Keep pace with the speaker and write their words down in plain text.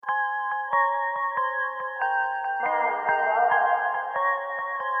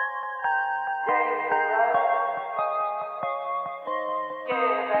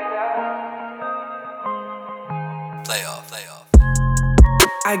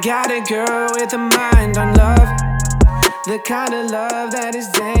I got a girl with a mind on love, the kind of love that is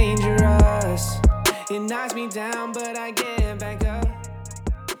dangerous. It knocks me down, but I get back up.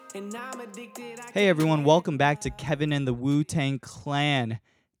 And I'm addicted. Hey everyone, welcome back to Kevin and the Wu-Tang Clan.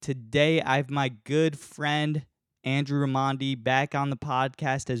 Today I have my good friend Andrew Ramondi back on the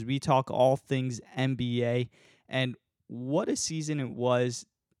podcast as we talk all things NBA. And what a season it was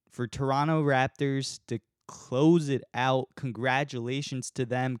for Toronto Raptors to close it out. Congratulations to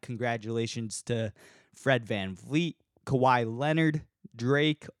them. Congratulations to Fred VanVleet, Kawhi Leonard,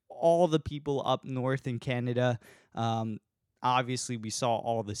 Drake, all the people up north in Canada. Obviously, we saw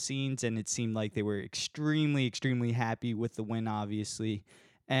all the scenes, and it seemed like they were extremely, extremely happy with the win, obviously.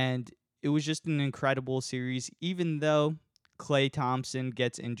 And it was just an incredible series, even though Klay Thompson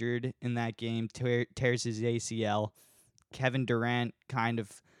gets injured in that game, tears his ACL. Kevin Durant kind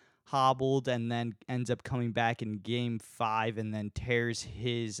of hobbled and then ends up coming back in game 5 and then tears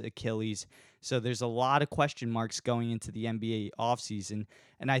his Achilles. So there's a lot of question marks going into the NBA offseason.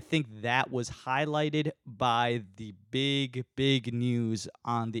 And I think that was highlighted by the big, big news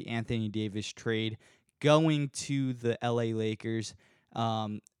on the Anthony Davis trade going to the LA Lakers.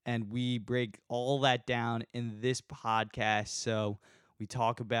 And we break all that down in this podcast. So we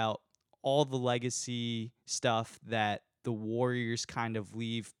talk about all the legacy stuff that the Warriors kind of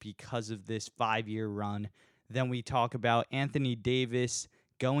leave because of this 5-year run. Then we talk about Anthony Davis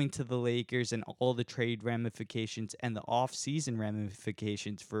going to the Lakers and all the trade ramifications and the off-season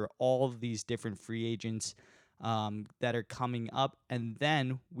ramifications for all of these different free agents that are coming up. And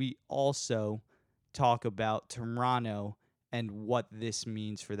then we also talk about Toronto and what this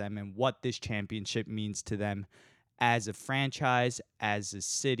means for them and what this championship means to them as a franchise, as a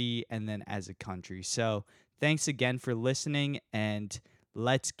city, and then as a country. So thanks again for listening, and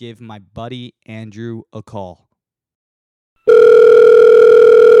let's give my buddy Andrew a call.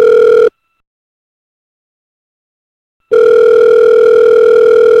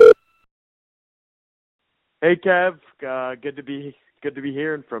 Hey Kev, good to be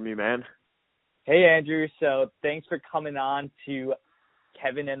hearing from you, man. Hey Andrew, so thanks for coming on to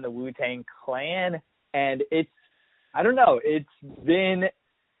Kevin and the Wu-Tang Clan. And it's been,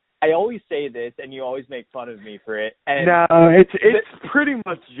 I always say this and you always make fun of me for it. And no, it's pretty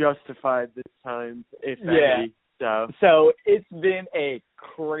much justified this time, if any. So it's been a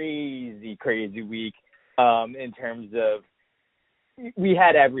crazy, crazy week in terms of, we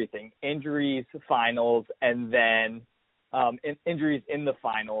had everything, injuries, finals, and then injuries in the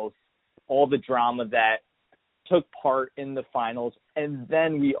finals, all the drama that took part in the finals. And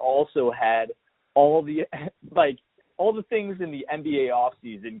then we also had all the things in the NBA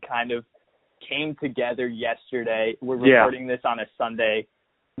offseason kind of came together yesterday. We're recording this on a Sunday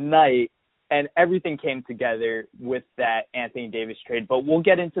night, and everything came together with that Anthony Davis trade. But we'll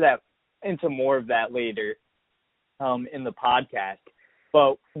get into more of that later in the podcast.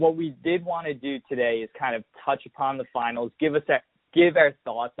 But what we did want to do today is kind of touch upon the finals, give our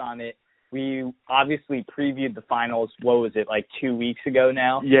thoughts on it. We obviously previewed the finals, what was it, like 2 weeks ago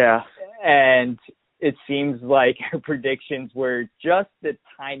now? Yeah. And it seems like our predictions were just a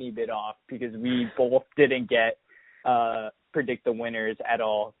tiny bit off because we both didn't predict the winners at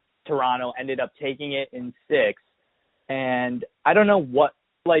all. Toronto ended up taking it in 6. And I don't know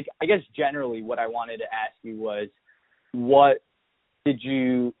I guess generally what I wanted to ask you was, what did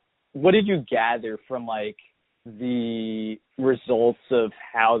you gather from the results of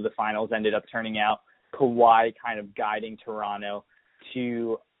how the finals ended up turning out? Kawhi kind of guiding Toronto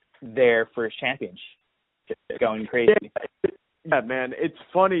to their first championship, going crazy. Yeah, man, it's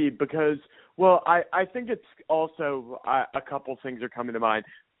funny because, I think it's also a couple things are coming to mind.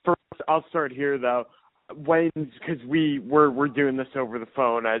 First, I'll start here though. Because we're doing this over the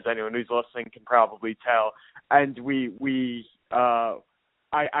phone, as anyone who's listening can probably tell, and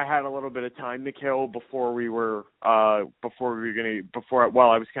I had a little bit of time to kill while I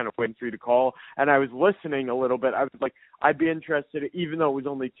was kind of waiting for you to call, and I was listening a little bit. I was like, I'd be interested, even though it was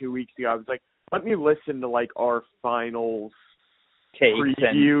only 2 weeks ago. I was like, let me listen to our finals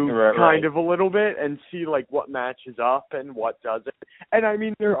preview kind of a little bit and see what matches up and what doesn't. And I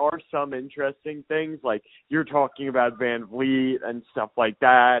mean, there are some interesting things, like you're talking about VanVleet and stuff like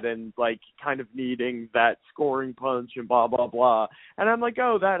that, and kind of needing that scoring punch and blah blah blah. And I'm like,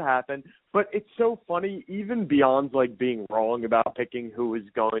 oh, that happened. But it's so funny, even beyond being wrong about picking who is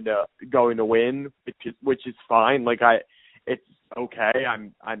going to win, which is fine. It's okay.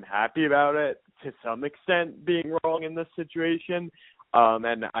 I'm happy about it to some extent, being wrong in this situation.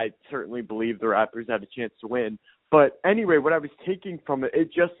 And I certainly believe the Raptors had a chance to win. But anyway, what I was taking from it,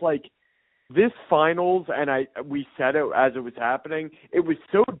 it just this finals, and we said it as it was happening, it was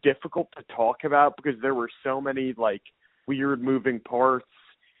so difficult to talk about because there were so many like weird moving parts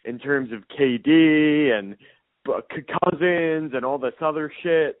in terms of KD and Cousins and all this other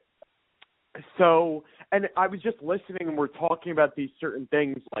shit. So, and I was just listening, and we're talking about these certain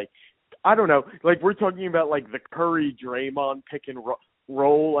things, like, I don't know, like we're talking about like the Curry Draymond pick and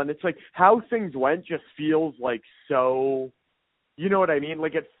roll, and it's like how things went just feels like so. You know what I mean?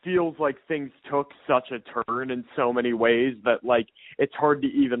 Like, it feels like things took such a turn in so many ways that, like, it's hard to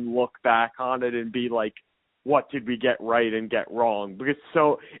even look back on it and be like, what did we get right and get wrong? Because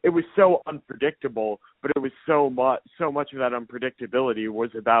it was so unpredictable, but it was so much of that unpredictability was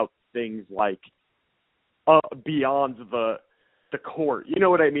about things like beyond the court. You know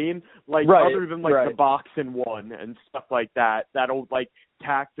what I mean? Like, right, other than like right. the box and one and stuff like that, that'll like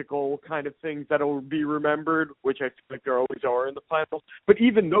tactical kind of things that'll be remembered, which I feel like there always are in the finals. But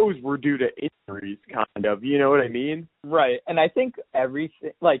even those were due to injuries, kind of. You know what I mean? Right. And I think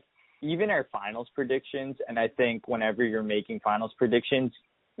everything, like, even our finals predictions, and I think whenever you're making finals predictions,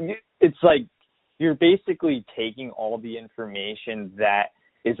 it's like you're basically taking all the information that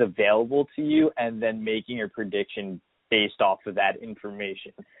is available to you and then making your prediction based off of that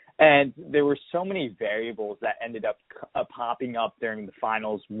information. And there were so many variables that ended up popping up during the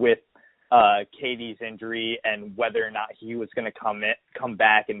finals with KD's injury and whether or not he was going to come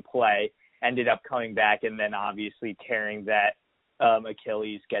back and play. Ended up coming back and then obviously tearing that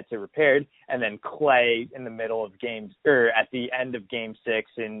Achilles, gets it repaired, and then Klay in the middle of at the end of Game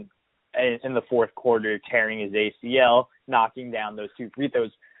 6 in the fourth quarter, tearing his ACL, knocking down those two free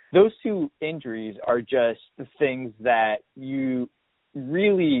throws. Those two injuries are just the things that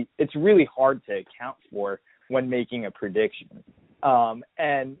it's really hard to account for when making a prediction.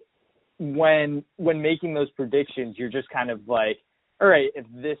 And when making those predictions, you're just kind of like, all right, if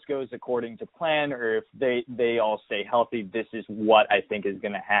this goes according to plan, or if they all stay healthy, this is what I think is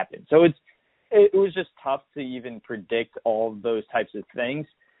going to happen. So it was just tough to even predict all of those types of things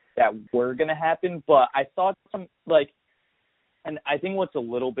that were going to happen. But I thought and I think what's a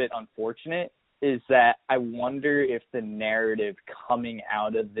little bit unfortunate is that I wonder if the narrative coming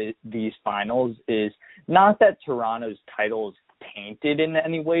out of these finals is not that Toronto's title is tainted in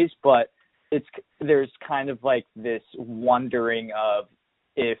any ways, but there's kind of like this wondering of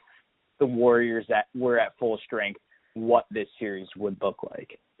if the Warriors were at full strength, what this series would look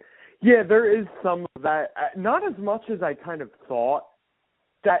like. Yeah, there is some of that. Not as much as I kind of thought.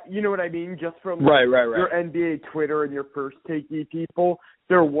 That, you know what I mean? Just from right. your NBA Twitter and your First Takey people,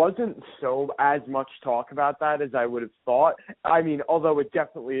 there wasn't as much talk about that as I would have thought. I mean, although it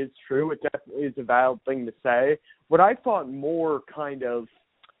definitely is true, it definitely is a valid thing to say. What I thought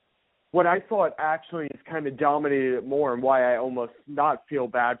actually is kind of dominated it more, and why I almost not feel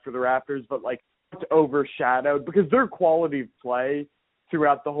bad for the Raptors, but like it's overshadowed, because their quality of play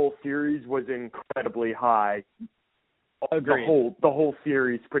throughout the whole series was incredibly high. Agreed. The whole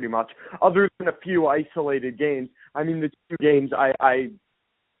series, pretty much, other than a few isolated games. I mean, the two games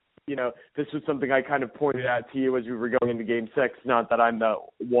this was something I kind of pointed out to you as we were going into Game 6. Not that I'm the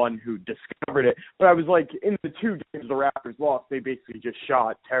one who discovered it, but I was like, in the two games the Raptors lost, they basically just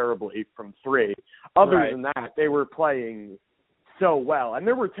shot terribly from three. Other than that, they were playing so well. And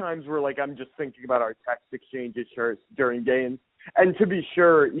there were times where, like, I'm just thinking about our text exchanges during games. And to be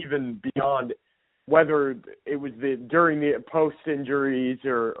sure, even beyond whether it was during the post-injuries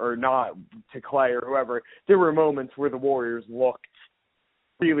or not to Klay or whoever, there were moments where the Warriors looked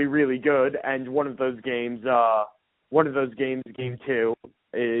really, really good. And one of those games, Game 2,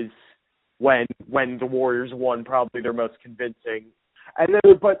 is when the Warriors won, probably their most convincing. And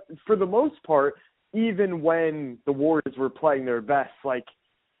then, but for the most part, even when the Warriors were playing their best, like,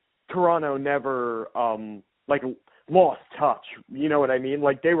 Toronto never lost touch. You know what I mean?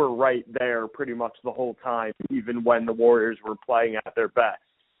 Like, they were right there pretty much the whole time, even when the Warriors were playing at their best,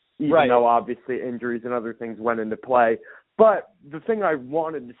 even though obviously injuries and other things went into play. But the thing I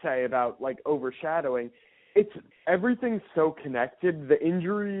wanted to say about, like, overshadowing, everything's so connected. The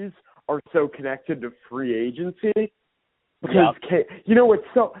injuries are so connected to free agency. Because, it's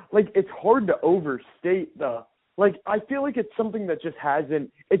so, like, it's hard to overstate I feel like it's something that just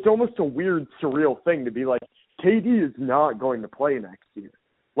it's almost a weird, surreal thing to be like, KD is not going to play next year.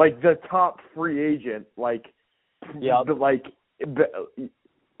 Like, the top free agent,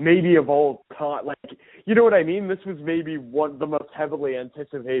 maybe of all time. Like, you know what I mean? This was maybe the most heavily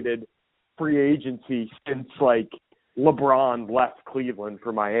anticipated free agency since, like, LeBron left Cleveland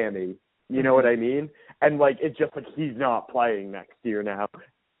for Miami. You know what I mean? And, like, it's just like he's not playing next year now,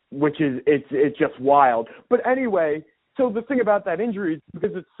 which is, it's just wild. But anyway, So the thing about that injury is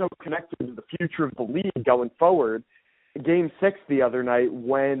because it's so connected to the future of the league going forward, Game 6 the other night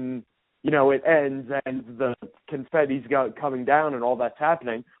when, it ends and the confetti's coming down and all that's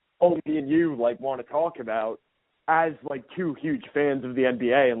happening, all me and you, want to talk about as, two huge fans of the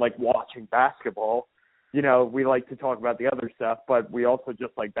NBA and, watching basketball. We like to talk about the other stuff, but we also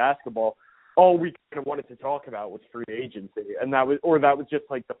just like basketball. All we kind of wanted to talk about was free agency, and that was just,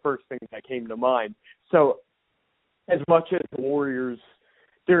 the first thing that came to mind. So as much as the Warriors,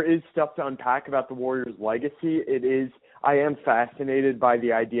 there is stuff to unpack about the Warriors' legacy. I am fascinated by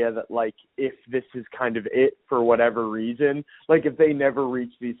the idea that, if this is kind of it for whatever reason, if they never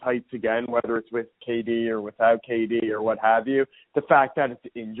reach these heights again, whether it's with KD or without KD or what have you, the fact that it's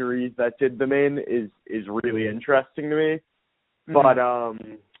injuries that did them in is really interesting to me. Mm-hmm. But,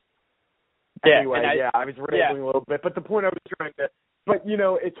 anyway, I was rambling a little bit. But the point I was trying to – but,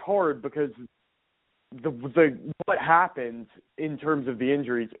 it's hard because the what happens in terms of the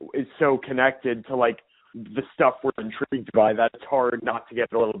injuries is so connected to, the stuff we're intrigued by that it's hard not to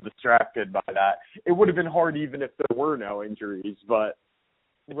get a little distracted by that. It would have been hard even if there were no injuries, but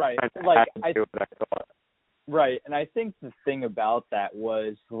right, right. And I think the thing about that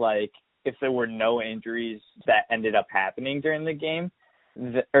was if there were no injuries that ended up happening during the game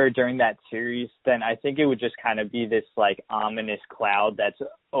or during that series, then I think it would just kind of be this ominous cloud that's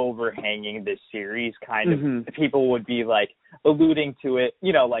overhanging this series. Kind of mm-hmm. People would be alluding to it,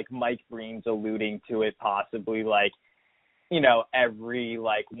 Mike Breen's alluding to it possibly every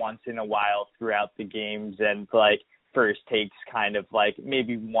once in a while throughout the games, and First Takes kind of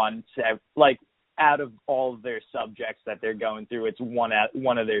maybe once out of all of their subjects that they're going through, it's one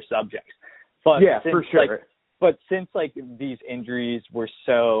of their subjects. But yeah, for sure. But since these injuries were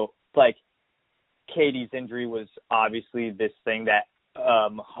so KD's injury was obviously this thing that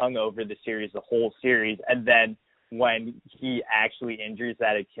hung over the series, the whole series, and then when he actually injures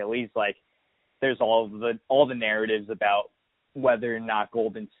that Achilles, there's all the narratives about whether or not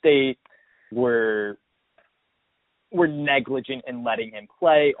Golden State were negligent in letting him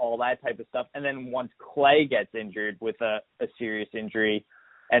play, all that type of stuff. And then once Klay gets injured with a serious injury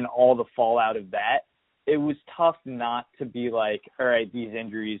and all the fallout of that, it was tough not to be all right, these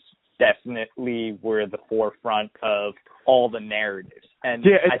injuries definitely were the forefront of all the narratives. And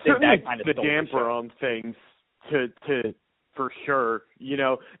yeah, I think that kind of the damper on things to for sure.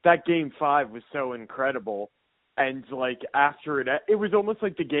 That Game 5 was so incredible. And after it was almost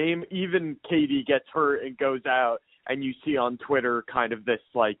like the game, even KD gets hurt and goes out, and you see on Twitter kind of this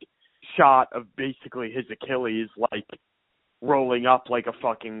shot of basically his Achilles rolling up like a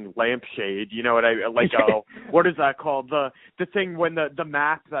fucking lampshade, what I what is that called? The thing when the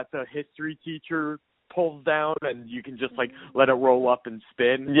map that the history teacher pulls down and you can just let it roll up and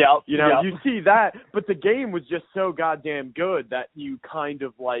spin. Yeah. You see that, but the game was just so goddamn good that you kind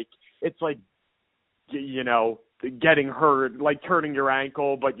of it's getting hurt, turning your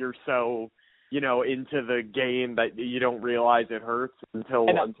ankle, but you're so into the game that you don't realize it hurts until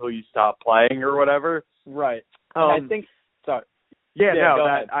you stop playing or whatever. Right. I think. Sorry. Yeah,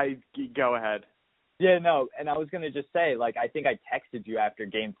 no, go ahead. Yeah, no, and I was going to just say, I think I texted you after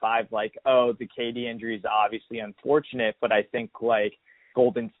Game 5, the KD injury is obviously unfortunate, but I think,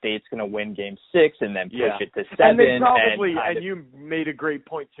 Golden State's going to win Game 6 and then push it to 7. And they probably, and you made a great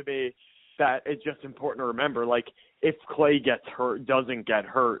point to me that it's just important to remember, if Klay doesn't get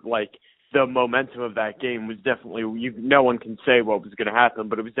hurt, the momentum of that game was definitely, no one can say what was going to happen,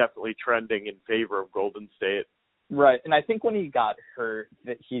 but it was definitely trending in favor of Golden State. Right, and I think when he got hurt,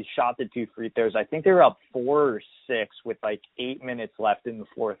 that he shot the 2 free throws. I think they were up 4 or 6 with 8 minutes left in the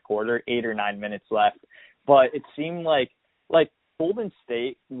fourth quarter, 8 or 9 minutes left. But it seemed like Golden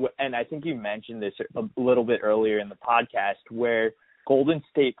State, and I think you mentioned this a little bit earlier in the podcast, where Golden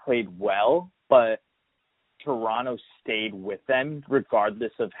State played well, but Toronto stayed with them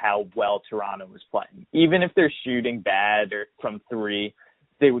regardless of how well Toronto was playing. Even if they're shooting bad or from 3,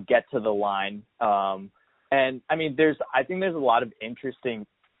 they would get to the line. And I mean, I think there's a lot of interesting,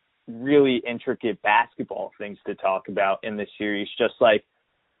 really intricate basketball things to talk about in this series. Just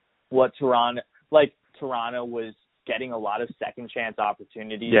what Toronto was getting a lot of second chance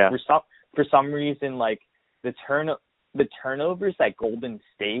opportunities. Yeah. For some reason, the turnovers that Golden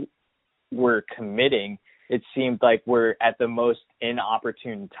State were committing, it seemed were at the most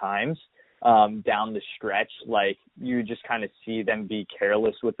inopportune times. Down the stretch, you just kind of see them be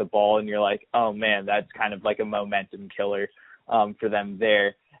careless with the ball, and you're oh man, that's kind of a momentum killer for them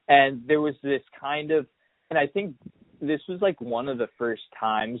there. And there was this kind of, and I think this was one of the first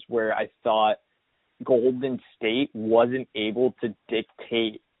times where I thought Golden State wasn't able to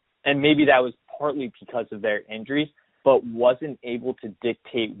dictate, and maybe that was partly because of their injuries, but wasn't able to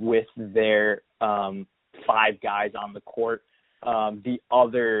dictate with their 5 guys on the court the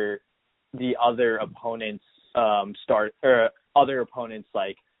other opponents other opponents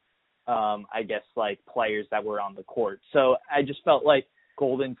like I guess like players that were on the court. So I just felt like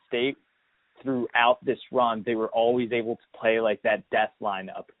Golden State throughout this run, they were always able to play like that death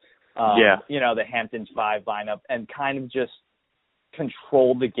lineup. The Hamptons 5 lineup, and kind of just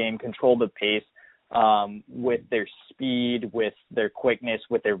control the game, control the pace with their speed, with their quickness,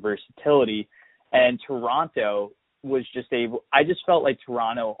 with their versatility. And Toronto was just I just felt like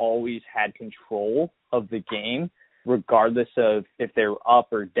Toronto always had control of the game, regardless of if they're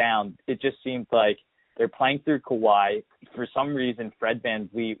up or down. It just seemed like they're playing through Kawhi. For some reason, Fred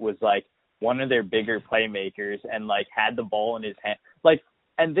VanVleet was like one of their bigger playmakers and like had the ball in his hand. Like,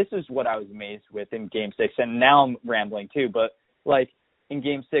 and this is what I was amazed with in Game 6. And now I'm rambling too, but like in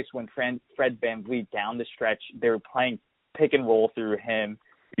Game 6 when Fred VanVleet down the stretch, they were playing pick and roll through him.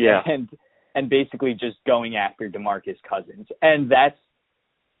 Yeah. And basically just going after DeMarcus Cousins. And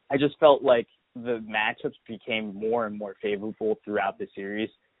I just felt like the matchups became more and more favorable throughout the series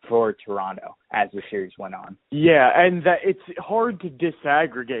for Toronto as the series went on. Yeah, and that it's hard to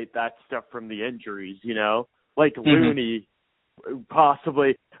disaggregate that stuff from the injuries, you know? Like Looney,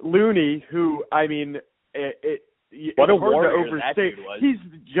 possibly. Looney, who, I mean, what a hard warrior to overstate. that dude was.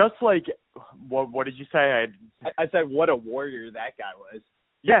 He's just like, what did you say? I said what a warrior that guy was.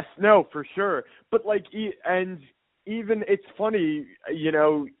 Yes, no, for sure. But like, and even it's funny, you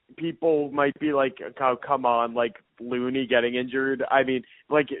know, people might be like, oh, come on, like Looney getting injured. I mean,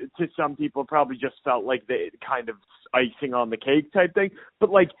 like to some people probably just felt like the kind of icing on the cake type thing. But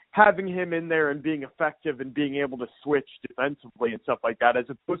like having him in there and being effective and being able to switch defensively and stuff like that, as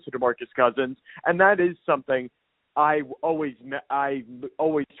opposed to DeMarcus Cousins, and that is something I always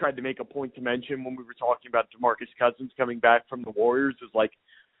tried to make a point to mention when we were talking about DeMarcus Cousins coming back from the Warriors, is like,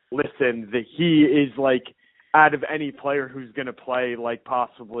 listen, he is like, out of any player who's going to play like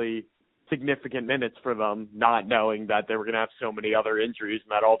possibly significant minutes for them, not knowing that they were going to have so many other injuries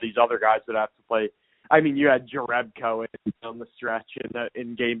and that all these other guys would have to play. I mean, you had Jerebko on the stretch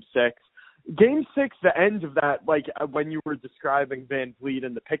in Game 6. Game 6, the end of that, like when you were describing VanVleet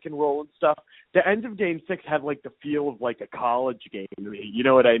and the pick and roll and stuff, the end of Game 6 had like the feel of like a college game to me. You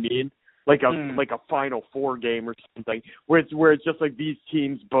know what I mean? Like a Final Four game or something, where it's just like these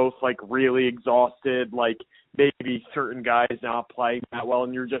teams both like really exhausted, like maybe certain guys not playing that well,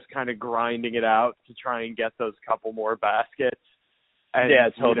 and you're just kind of grinding it out to try and get those couple more baskets. And, yeah,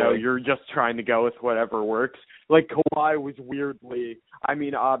 totally. You know, you're just trying to go with whatever works. Like Kawhi was weirdly, I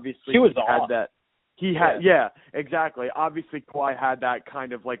mean, obviously had that. He had, yeah, exactly. Obviously, Kawhi had that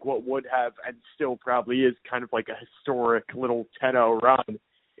kind of like what would have and still probably is kind of like a historic little 10-0 run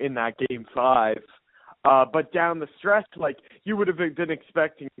in that Game 5. But down the stretch, like, you would have been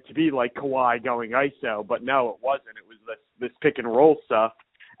expecting it to be like Kawhi going ISO, but no, it wasn't. It was this pick and roll stuff.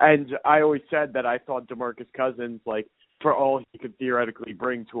 And I always said that I thought DeMarcus Cousins, like, for all he could theoretically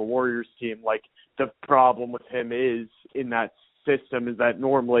bring to a Warriors team, like, the problem with him is in that system is that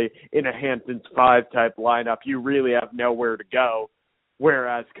normally in a Hamptons 5 type lineup, you really have nowhere to go,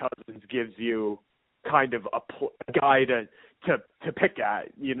 whereas Cousins gives you kind of a guy to pick at,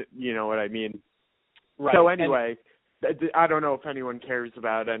 you know what I mean? Right. So anyway, I don't know if anyone cares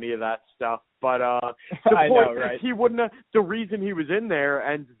about any of that stuff, but the I point know, right? is he wouldn't have, the reason he was in there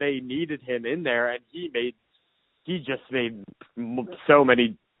and they needed him in there, and he just made so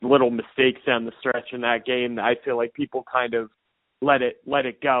many little mistakes down the stretch in that game that I feel like people kind of let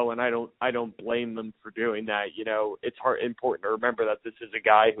it go, and I don't blame them for doing that. You know, it's important to remember that this is a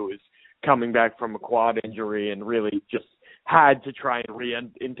guy who is coming back from a quad injury and really just had to try and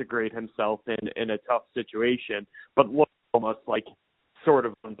reintegrate himself in a tough situation, but looked almost like sort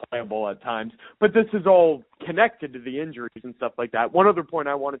of unplayable at times. But this is all connected to the injuries and stuff like that. One other point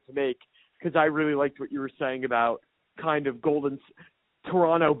I wanted to make, because I really liked what you were saying about kind of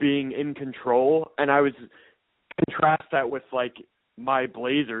Toronto being in control, and I was contrast that with like my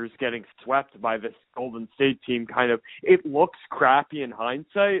Blazers getting swept by this Golden State team. Kind of, it looks crappy in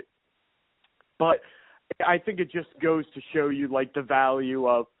hindsight, but I think it just goes to show you like the value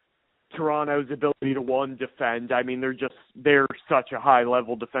of Toronto's ability to defend. I mean, they're such a high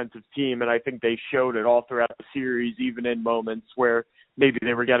level defensive team, and I think they showed it all throughout the series, even in moments where maybe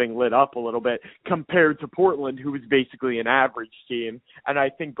they were getting lit up a little bit, compared to Portland, who was basically an average team. And I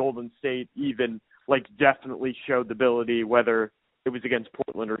think Golden State even like definitely showed the ability, whether it was against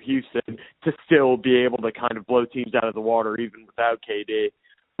Portland or Houston, to still be able to kind of blow teams out of the water even without KD.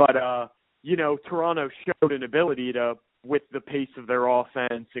 But you know, Toronto showed an ability to with the pace of their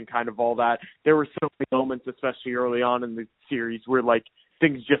offense and kind of all that. There were so many moments, especially early on in the series, where like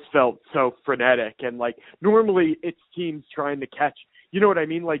things just felt so frenetic, and like normally it's teams trying to catch, you know what I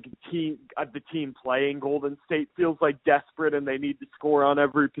mean? Like the team playing Golden State feels like desperate and they need to score on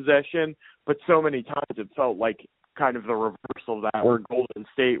every possession, but so many times it felt like kind of the reversal of that, where Golden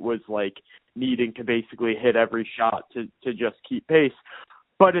State was like needing to basically hit every shot to just keep pace.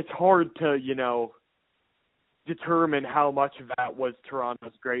 But it's hard to, you know, determine how much of that was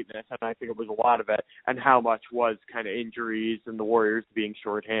Toronto's greatness, and I think it was a lot of it, and how much was kind of injuries and the Warriors being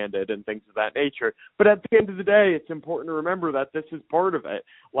shorthanded and things of that nature. But at the end of the day, it's important to remember that this is part of it.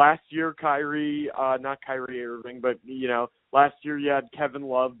 Last year, not Kyrie Irving, but, you know, last year you had Kevin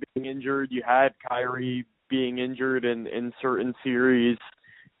Love being injured, you had Kyrie being injured in certain series,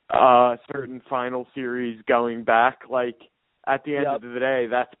 certain final series going back. Like, at the end of the day,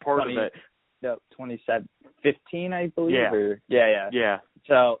 that's part of it. 2015, I believe. Yeah. Yeah.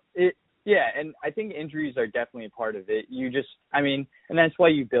 So and I think injuries are definitely a part of it. And that's why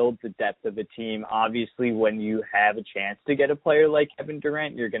you build the depth of a team. Obviously, when you have a chance to get a player like Kevin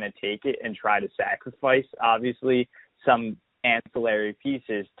Durant, you're going to take it and try to sacrifice, obviously, some ancillary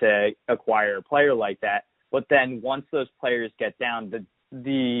pieces to acquire a player like that. But then once those players get down,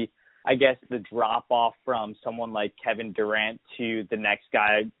 the drop off from someone like Kevin Durant to the next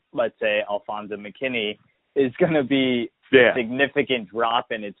guy, let's say Alfonso McKinney, is going to be a significant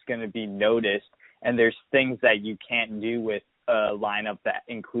drop, and it's going to be noticed. And there's things that you can't do with a lineup that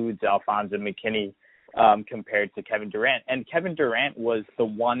includes Alfonso McKinney compared to Kevin Durant. And Kevin Durant was the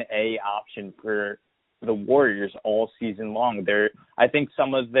 1A option for the Warriors all season long. I think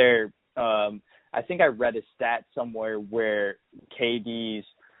I read a stat somewhere where KD's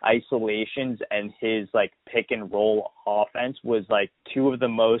isolations and his like pick and roll offense was like two of the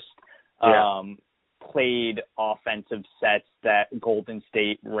most played offensive sets that Golden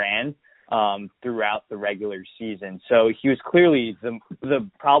State ran throughout the regular season. So he was clearly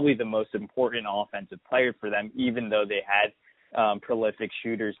probably the most important offensive player for them, even though they had prolific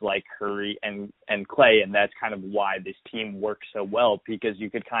shooters like Curry and Clay, and that's kind of why this team works so well, because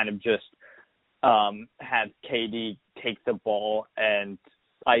you could kind of just have KD take the ball and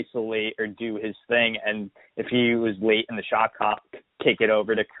isolate or do his thing, and if he was late in the shot clock, kick it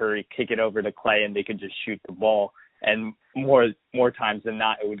over to Curry, kick it over to Clay, and they could just shoot the ball, and more times than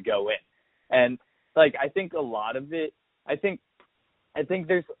not it would go in. And like I think a lot of it, I think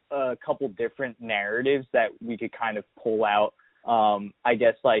there's a couple different narratives that we could kind of pull out. I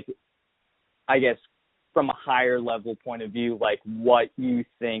guess from a higher level point of view, like what you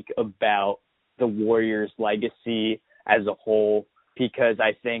think about the Warriors' legacy as a whole, because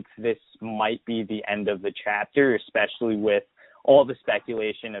I think this might be the end of the chapter, especially with all the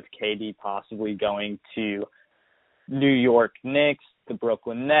speculation of KD possibly going to New York Knicks, the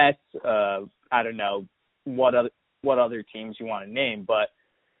Brooklyn Nets. I don't know what other teams you want to name, but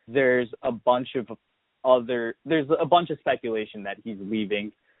there's a bunch of speculation that he's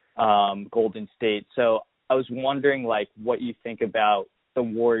leaving Golden State. So I was wondering like what you think about the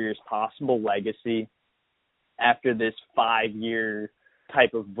Warriors' possible legacy after this 5-year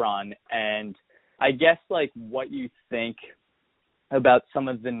type of run, and I guess like what you think about some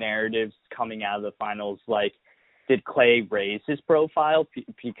of the narratives coming out of the finals. Like, did Clay raise his profile?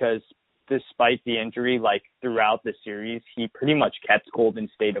 Because despite the injury, like throughout the series, he pretty much kept Golden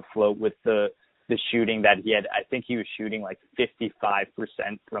State afloat with the shooting that he had. I think he was shooting like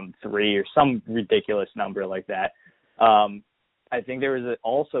 55% from three or some ridiculous number like that. I think there was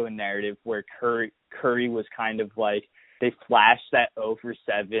also a narrative where Curry was kind of like, they flashed that 0 for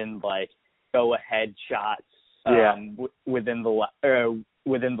 7 like go ahead shots within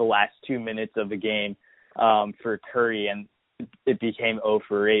the last 2 minutes of the game for Curry, and it became 0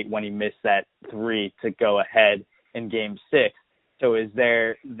 for 8 when he missed that 3 to go ahead in Game 6. So is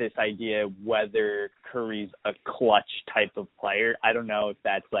there this idea whether Curry's a clutch type of player? I don't know if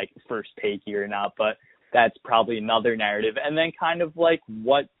that's like first takey or not, but that's probably another narrative. And then kind of like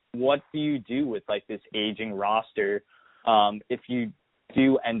what do you do with like this aging roster if you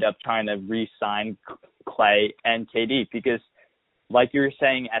do end up trying to re-sign Clay and KD? Because like you were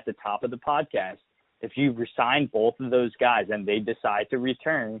saying at the top of the podcast, if you resign both of those guys and they decide to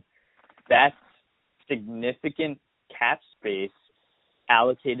return, that's significant cap space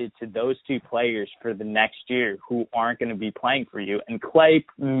allocated to those two players for the next year who aren't going to be playing for you. And Clay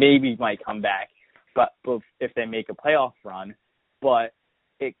maybe might come back, but if they make a playoff run, but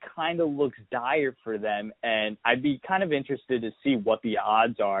it kind of looks dire for them. And I'd be kind of interested to see what the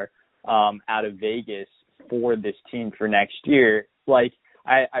odds are out of Vegas for this team for next year. Like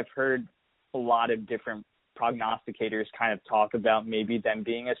I've heard a lot of different prognosticators kind of talk about maybe them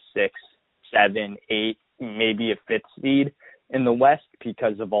being a 6, 7, 8, maybe a 5th seed in the West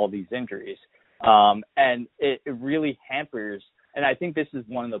because of all these injuries. And it really hampers, and I think this is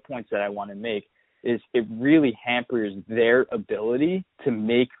one of the points that I want to make, is it really hampers their ability to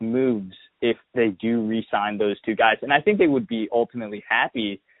make moves if they do re-sign those two guys. And I think they would be ultimately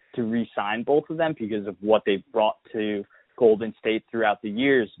happy to re-sign both of them because of what they've brought to Golden State throughout the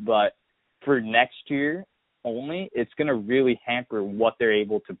years. But for next year only, it's going to really hamper what they're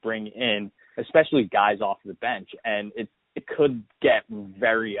able to bring in, especially guys off the bench. And it could get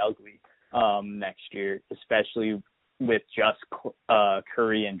very ugly next year, especially with just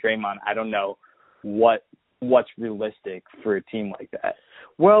Curry and Draymond. I don't know what's realistic for a team like that.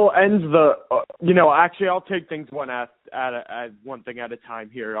 Well, and actually, I'll take things one thing at a time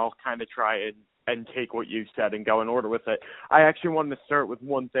here. I'll kind of try and take what you said and go in order with it. I actually wanted to start with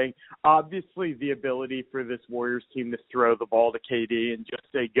one thing. Obviously, the ability for this Warriors team to throw the ball to KD and just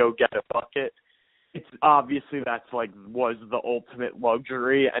say, go get a bucket, it's obviously was the ultimate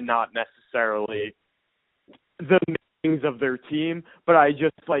luxury and not necessarily the means of their team. But I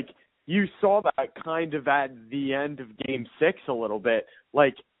just, you saw that kind of at the end of Game 6 a little bit,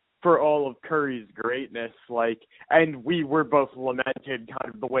 for all of Curry's greatness, and we were both lamented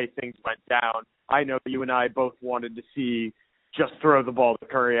kind of the way things went down. I know you and I both wanted to see just throw the ball to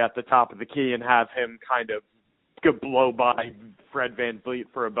Curry at the top of the key and have him kind of blow by Fred VanVleet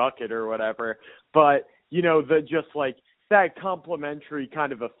for a bucket or whatever. But, that complimentary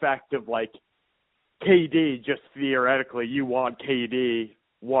kind of effect of, KD, just theoretically, you want KD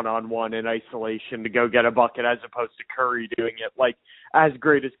one-on-one in isolation to go get a bucket as opposed to Curry doing it. As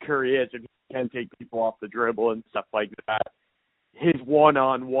great as Curry is, and he can take people off the dribble and stuff like that, his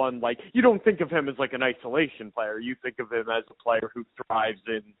one-on-one, you don't think of him as an isolation player. You think of him as a player who thrives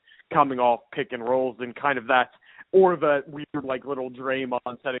in coming off pick and rolls and kind of that, or the weird little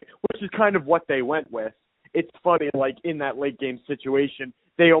Draymond setting, which is kind of what they went with. It's funny, in that late game situation,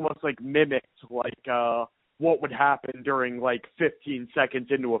 they almost mimicked what would happen during 15 seconds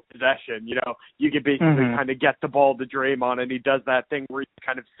into a possession. You could basically kind of get the ball to Draymond, and he does that thing where he's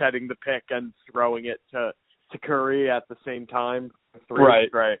kind of setting the pick and throwing it to Curry at the same time. Right.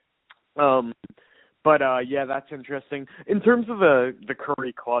 But yeah, that's interesting. In terms of the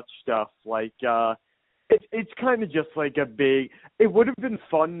Curry clutch stuff, it's kind of just a big. It would have been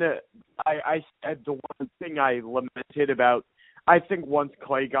fun to. I said the one thing I lamented about. I think once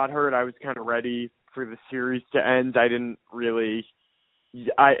Clay got hurt, I was kind of ready for the series to end. I didn't really.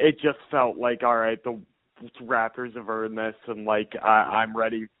 It just felt all right, the Raptors have earned this, and I'm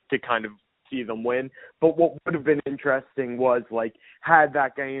ready to kind of see them win. But what would have been interesting was had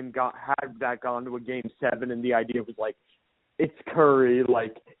that gone to a Game 7, and the idea was it's Curry,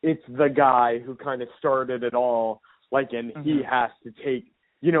 it's the guy who kind of started it all, and he has to take,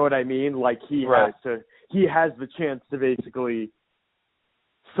 you know what I mean? He has the chance to basically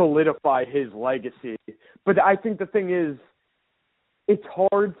solidify his legacy. But I think the thing is, it's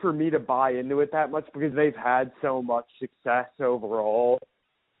hard for me to buy into it that much because they've had so much success overall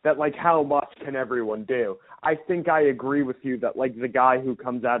that how much can everyone do? I think I agree with you that the guy who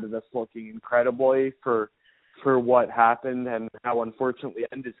comes out of this looking incredibly for what happened and how unfortunately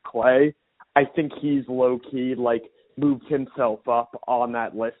ended is Clay. I think he's low key moved himself up on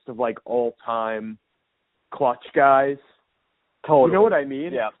that list of all-time clutch guys. Totally. You know what I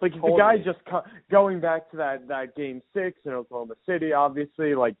mean? Yeah. Totally. The guy just going back to that Game 6 in Oklahoma City,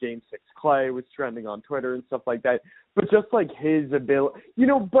 obviously, Game 6 Clay was trending on Twitter and stuff like that. But just his ability,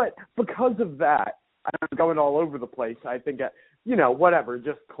 but because of that, I'm going all over the place. I think, whatever,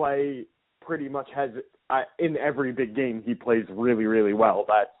 just Clay pretty much has, in every big game, he plays really, really well.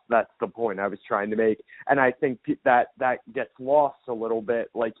 That's the point I was trying to make. And I think that gets lost a little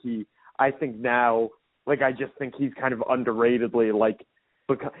bit. I think now, I just think he's kind of underratedly,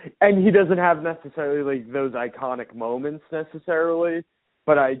 and he doesn't have necessarily those iconic moments necessarily,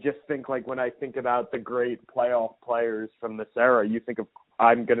 but I just think, when I think about the great playoff players from this era,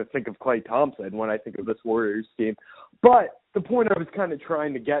 I'm going to think of Klay Thompson when I think of this Warriors team. But the point I was kind of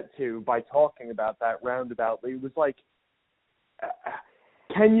trying to get to by talking about that roundaboutly was,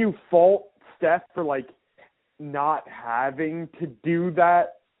 can you fault Steph for, not having to do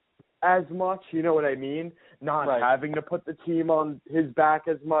that as much, you know what I mean? Not having to put the team on his back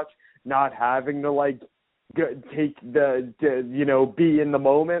as much, not having to take be in the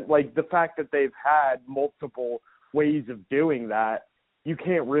moment. The fact that they've had multiple ways of doing that, you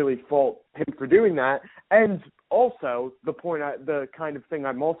can't really fault him for doing that. And also the kind of thing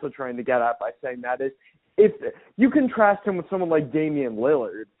I'm also trying to get at by saying that is, if you contrast him with someone like Damian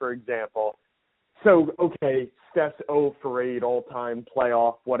Lillard, for example, so, okay, Steph's 0 for 8 all-time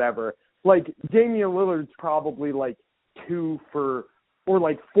playoff, whatever. Like, Damian Lillard's probably, like, 2 for, or,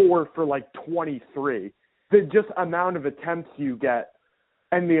 like, 4 for, like, 23. The just amount of attempts you get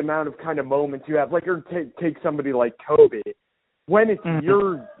and the amount of kind of moments you have, like, or take somebody like Kobe. When it's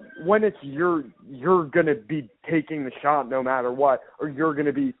you're going to be taking the shot no matter what, or you're going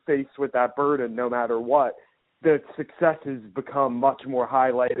to be faced with that burden no matter what, the successes become much more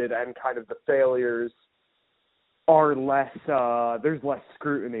highlighted and kind of the failures are less, there's less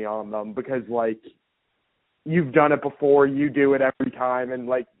scrutiny on them because, like, you've done it before, you do it every time, and,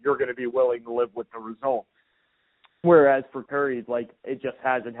 like, you're going to be willing to live with the results. Whereas for Curry, like, it just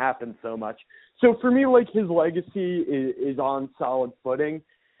hasn't happened so much. So for me, like, his legacy is on solid footing.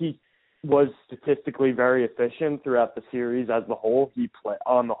 He was statistically very efficient throughout the series as a whole. He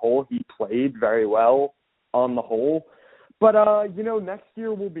played very well on the whole. But, next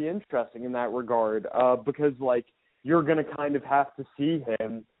year will be interesting in that regard because, like, you're going to kind of have to see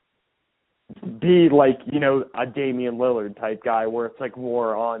him be like, a Damian Lillard type guy where it's like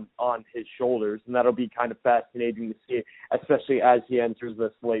more on his shoulders, and that'll be kind of fascinating to see, especially as he enters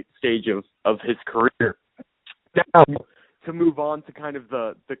this late stage of his career. Now, to move on to kind of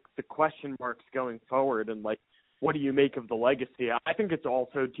the question marks going forward and like, what do you make of the legacy? I think it's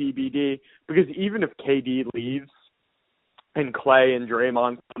also TBD because even if KD leaves and Clay and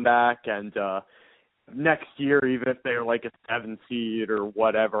Draymond come back and next year, even if they're like a 7 seed or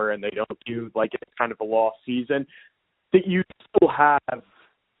whatever, and they don't do like it's kind of a lost season, that you still have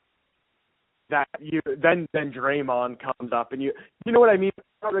that. Then Draymond comes up, and you know what I mean.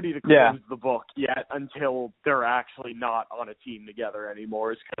 I'm not ready to close the book yet until they're actually not on a team together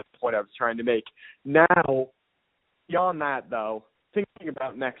anymore. Is kind of the point I was trying to make. Now, beyond that, though, thinking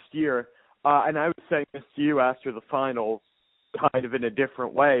about next year, and I was saying this to you after the finals, kind of in a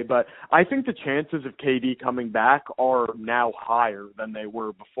different way, but I think the chances of KD coming back are now higher than they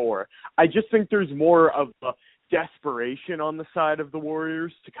were before. I just think there's more of a desperation on the side of the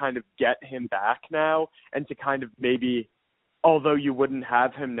Warriors to kind of get him back now and to kind of maybe, although you wouldn't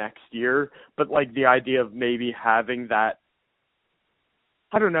have him next year, but like the idea of maybe having that,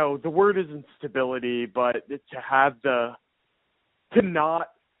 I don't know, the word isn't stability, but to have to not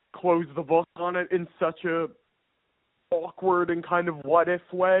close the book on it in such a awkward and kind of what if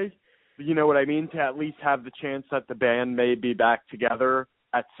way, you know what I mean, to at least have the chance that the band may be back together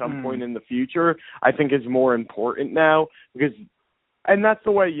at some point in the future, I think is more important now because, and that's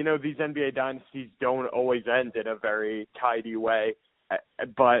the way, these NBA dynasties don't always end in a very tidy way,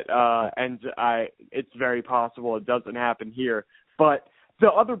 but it's very possible it doesn't happen here. But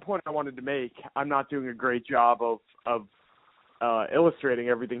the other point I wanted to make, I'm not doing a great job of illustrating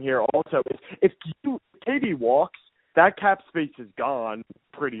everything here also, is if KD walks, that cap space is gone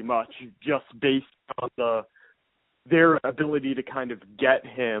pretty much just based on their ability to kind of get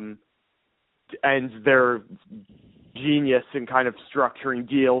him and their genius in kind of structuring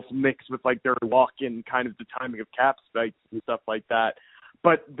deals mixed with like their luck in kind of the timing of cap space and stuff like that.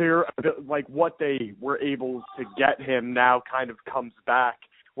 But they're like what they were able to get him now kind of comes back,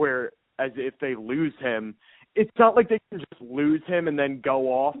 where as if they lose him, it's not like they can just lose him and then go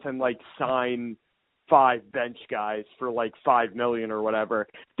off and like sign 5 bench guys for like $5 million or whatever.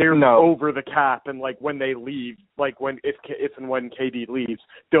 They're over the cap, and like when they leave, like if and when KD leaves,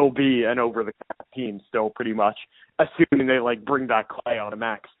 there'll be an over the cap team still pretty much, assuming they like bring back Clay on a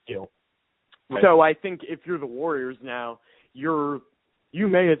max deal. Right. So I think if you're the Warriors now, you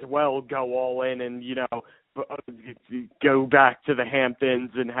may as well go all in and go back to the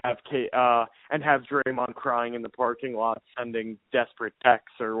Hamptons and have Draymond crying in the parking lot, sending desperate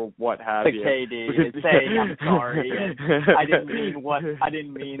texts or what have you. KD saying, "I'm sorry, I didn't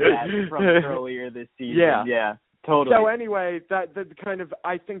mean that from earlier this season." Yeah, totally. So anyway, that kind of,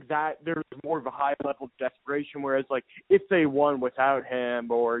 I think that there's more of a high level of desperation. Whereas like if they won without him,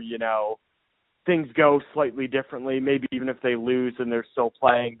 or things go slightly differently, maybe even if they lose and they're still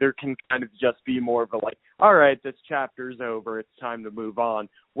playing, there can kind of just be more of a like, all right, this chapter's over, it's time to move on.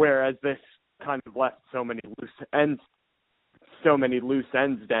 Whereas this kind of left so many loose ends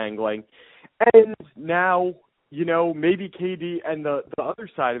dangling. And now, maybe KD, and the other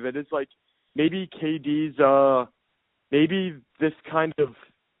side of it is like, maybe KD's, maybe this kind of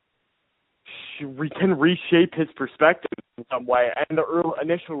we can reshape his perspective in some way. And the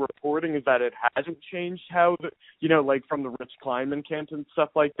initial reporting is that it hasn't changed how like from the Rich Kleinman camp and stuff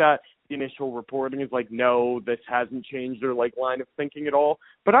like that. The initial reporting is like, no, this hasn't changed their like line of thinking at all.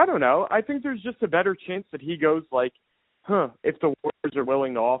 But I don't know. I think there's just a better chance that he goes like, if the Warriors are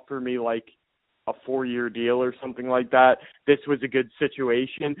willing to offer me like a 4-year deal or something like that, this was a good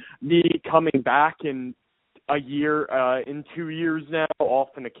situation. Me coming back in a year, in 2 years now, off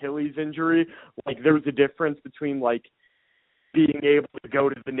an Achilles injury, like there's a difference between like being able to go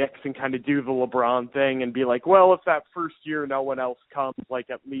to the Knicks and kind of do the LeBron thing and be like, well, if that first year no one else comes, like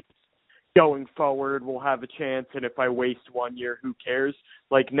at least going forward we'll have a chance, and if I waste 1 year, who cares?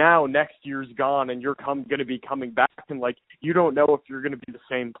 Like now next year's gone and you're going to be coming back, and like you don't know if you're going to be the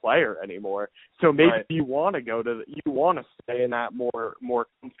same player anymore. So maybe you want to stay in that more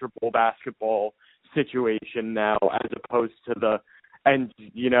comfortable basketball situation now, as opposed to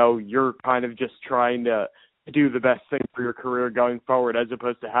you're kind of just trying to do the best thing for your career going forward, as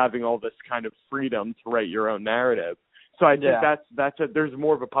opposed to having all this kind of freedom to write your own narrative. So I think there's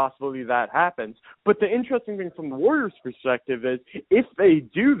more of a possibility that happens. But the interesting thing from the Warriors' perspective is if they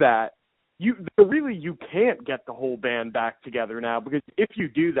do that, you can't get the whole band back together now, because if you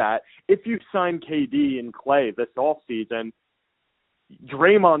do that, if you sign KD and Klay this offseason,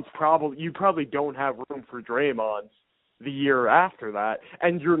 you probably don't have room for Draymond the year after that,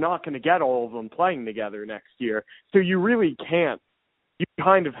 and you're not going to get all of them playing together next year. So you really can't. You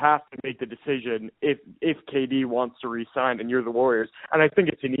kind of have to make the decision if KD wants to re-sign and you're the Warriors. And I think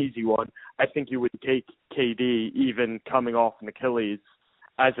it's an easy one. I think you would take KD even coming off an Achilles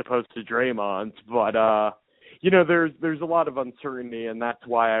as opposed to Draymond. But, there's a lot of uncertainty, and that's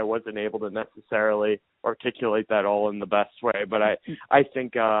why I wasn't able to necessarily articulate that all in the best way. But I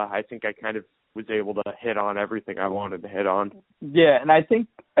think I kind of was able to hit on everything I wanted to hit on. Yeah, and I think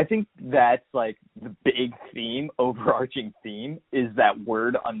that's like the big theme, overarching theme, is that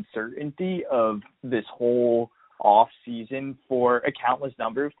word uncertainty of this whole off season for a countless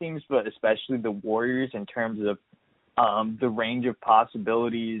number of teams, but especially the Warriors in terms of the range of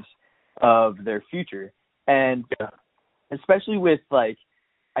possibilities of their future. And especially with I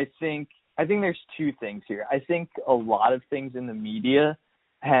think there's two things here. I think a lot of things in the media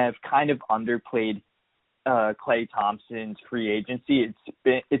have kind of underplayed Klay Thompson's free agency.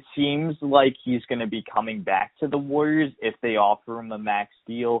 It seems like he's going to be coming back to the Warriors if they offer him a max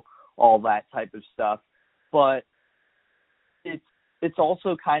deal, all that type of stuff. But it's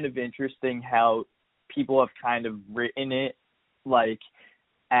also kind of interesting how people have kind of written it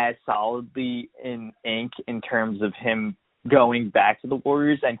as solidly in ink in terms of him going back to the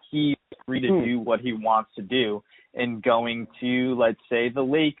Warriors, and he's free to do what he wants to do, and going to, let's say, the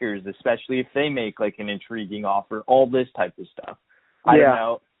Lakers, especially if they make an intriguing offer, all this type of stuff. I don't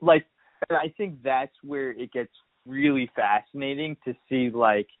know. I think that's where it gets really fascinating to see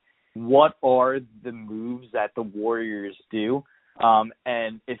what are the moves that the Warriors do,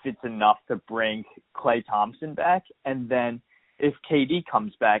 and if it's enough to bring Klay Thompson back. And then if KD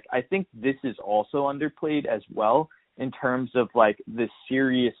comes back, I think this is also underplayed as well in terms of the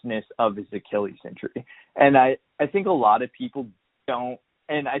seriousness of his Achilles injury. And I think a lot of people don't,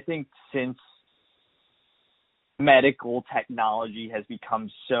 and I think since medical technology has become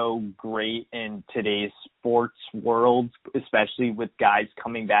so great in today's sports world, especially with guys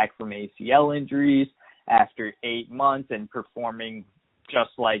coming back from ACL injuries after 8 months and performing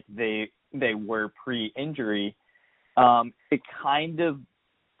just like they were pre-injury, it kind of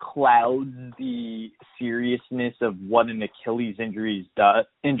clouds the seriousness of what an Achilles injury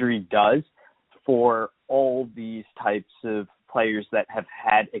does for all these types of players that have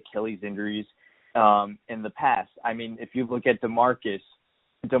had Achilles injuries in the past. I mean, if you look at DeMarcus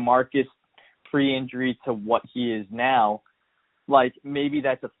pre-injury to what he is now, maybe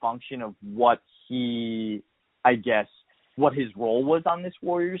that's a function of what his role was on this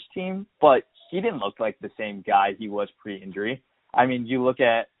Warriors team, but he didn't look like the same guy he was pre-injury. I mean, you look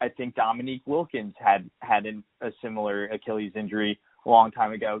at, I think Dominique Wilkins had a similar Achilles injury a long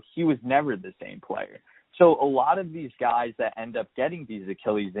time ago. He was never the same player. So a lot of these guys that end up getting these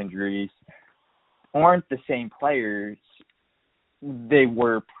Achilles injuries aren't the same players they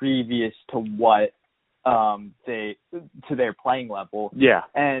were previous to what to their playing level. Yeah.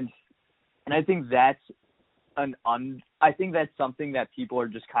 And I think that's I think that's something that people are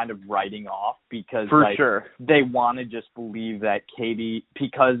just kind of writing off because sure. They want to just believe that KD,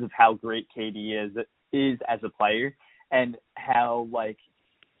 because of how great KD is as a player, and how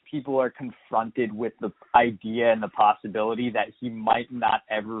people are confronted with the idea and the possibility that he might not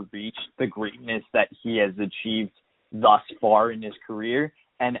ever reach the greatness that he has achieved thus far in his career,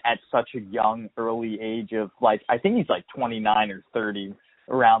 and at such a young, early age of I think he's 29 or 30,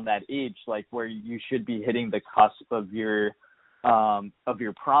 around that age, where you should be hitting the cusp of your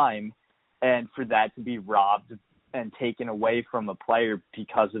prime, and for that to be robbed and taken away from a player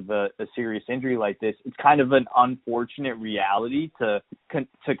because of a serious injury like this, it's kind of an unfortunate reality to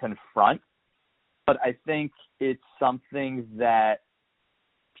confront. but I think it's something that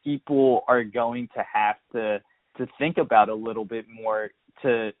people are going to have to think about a little bit more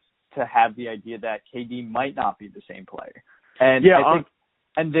to have the idea that KD might not be the same player. And I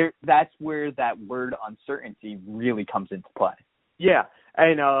think that's where that word uncertainty really comes into play. Yeah,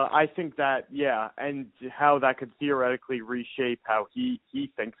 and I think that, and how that could theoretically reshape how he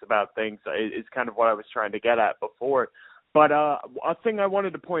thinks about things is kind of what I was trying to get at before. But a thing I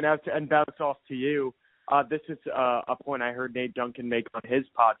wanted to point out and bounce off to you, this is a point I heard Nate Duncan make on his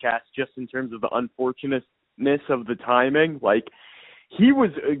podcast, just in terms of the unfortunateness of the timing. Like,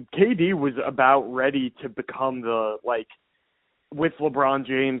 KD was about ready to become with LeBron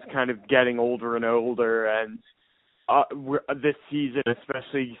James kind of getting older and older, and this season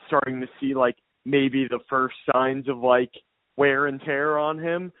especially starting to see maybe the first signs of wear and tear on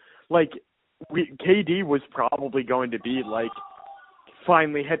him. KD was probably going to be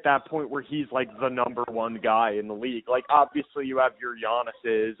finally hit that point where he's the number one guy in the league. Obviously you have your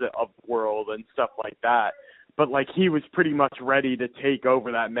Giannis's of the world and stuff like that, but he was pretty much ready to take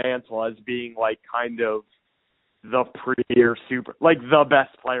over that mantle as being kind of the premier super, the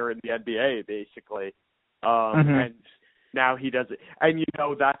best player in the NBA basically. And now he does it. And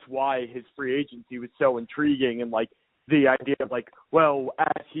that's why his free agency was so intriguing, and the idea of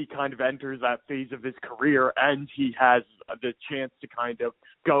as he kind of enters that phase of his career and he has the chance to kind of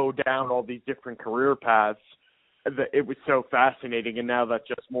go down all these different career paths, it was so fascinating. And now that's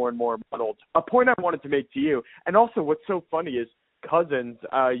just more and more muddled. A point I wanted to make to you, and also what's so funny is Cousins,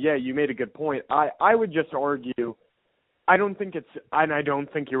 you made a good point. I would just argue, I don't think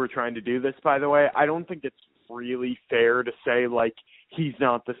you were trying to do this, by the way, I don't think it's really fair to say he's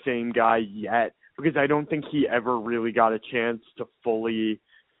not the same guy yet, because I don't think he ever really got a chance to fully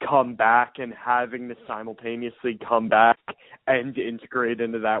come back, and having to simultaneously come back and integrate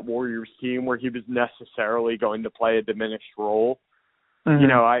into that Warriors team where he was necessarily going to play a diminished role.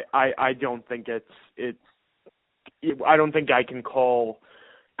 I don't think I don't think I can call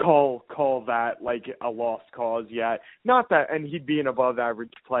that a lost cause yet. Not that, and he'd be an above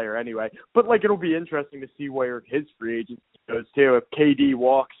average player anyway, but it'll be interesting to see where his free agency goes too. If KD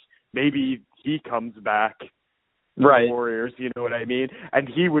walks, maybe he comes back to the Warriors, you know what I mean? And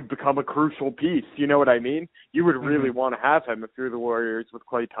he would become a crucial piece, you know what I mean? You would really want to have him if you're the Warriors, with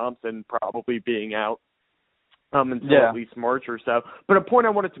Klay Thompson probably being out until at least March or so. But a point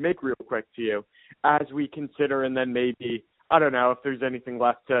I wanted to make real quick to you, as we consider, and then maybe, I don't know if there's anything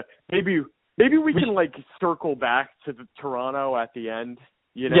left to, maybe we can circle back to the Toronto at the end.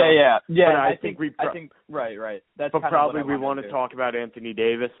 Yeah. But I think right. That's but probably we want to talk about Anthony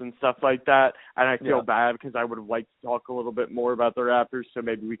Davis and stuff like that. And I feel bad because I would have liked to talk a little bit more about the Raptors, so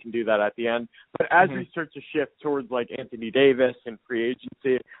maybe we can do that at the end. But as we start to shift towards Anthony Davis and free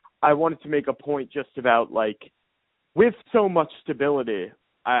agency, I wanted to make a point just about with so much stability,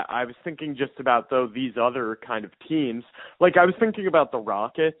 I was thinking just about these other kind of teams. I was thinking about the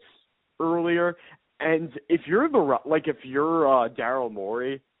Rockets earlier. And if you're Daryl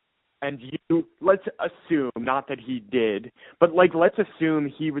Morey, and let's assume, not that he did, but let's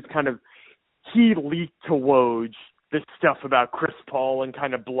assume he leaked to Woj this stuff about Chris Paul and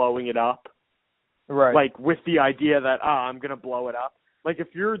kind of blowing it up, right? With the idea that I'm gonna blow it up.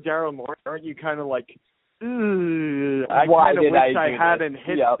 If you're Daryl Morey, aren't you kind of I kind of wish I hadn't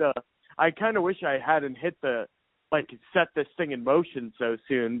hit I kind of wish I hadn't hit the. Set this thing in motion so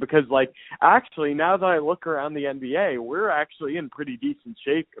soon, because actually now that I look around the NBA, we're actually in pretty decent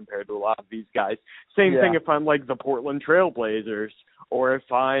shape compared to a lot of these guys. Same thing if I'm the Portland Trail Blazers, or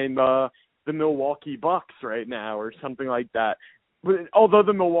if I'm the Milwaukee Bucks right now, or something like that. But although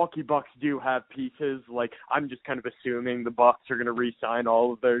the Milwaukee Bucks do have pieces, I'm just kind of assuming the Bucks are going to re-sign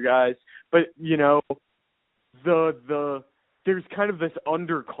all of their guys. But there's kind of this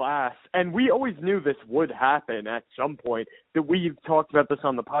underclass, and we always knew this would happen at some point, that we've talked about this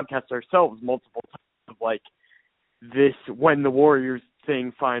on the podcast ourselves multiple times, of this, when the Warriors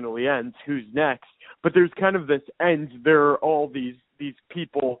thing finally ends, who's next? But there's kind of this, and there are all these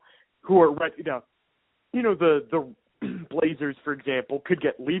people who are ready to, the Blazers, for example, could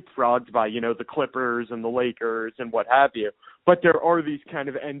get leapfrogged by, the Clippers and the Lakers and what have you. But there are these kind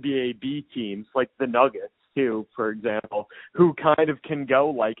of NBA B teams, like the Nuggets, too, for example, who kind of can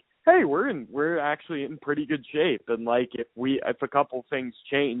go hey, we're actually in pretty good shape, and if a couple things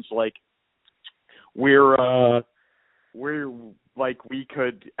change, we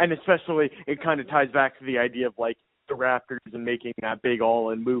could, and especially it kind of ties back to the idea of the Raptors and making that big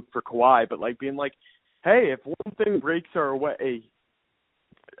all-in move for Kawhi, but being hey, if one thing breaks our way,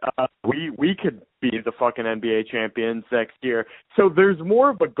 we could be the fucking NBA champions next year. So there's more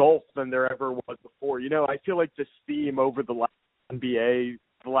of a gulf than there ever was before. You know, I feel like this theme over the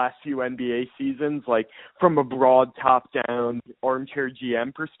last few NBA seasons, like from a broad top-down armchair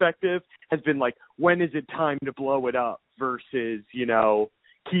GM perspective, has been like, when is it time to blow it up versus, you know,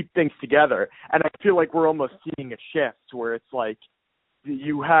 keep things together. And I feel like we're almost seeing a shift where it's like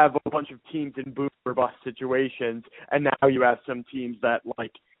you have a bunch of teams in boom or bust situations, and now you have some teams that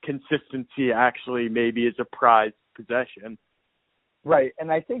like consistency actually maybe is a prized possession. Right,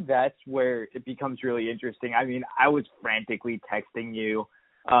 and I think that's where it becomes really interesting. I mean, I was frantically texting you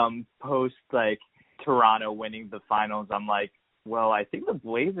post like Toronto winning the finals. I'm like, well, I think the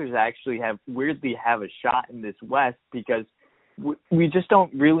Blazers actually weirdly have a shot in this West because we just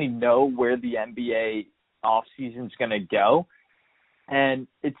don't really know where the NBA offseason is going to go. And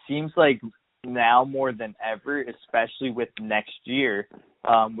it seems like now more than ever, especially with next year,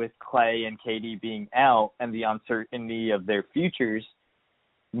 with Klay and KD being out and the uncertainty of their futures,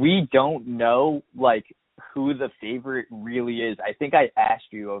 we don't know, like, who the favorite really is. I think I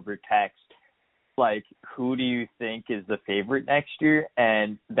asked you over text, like, who do you think is the favorite next year?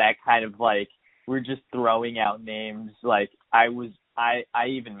 And that kind of, like, we're just throwing out names. Like, I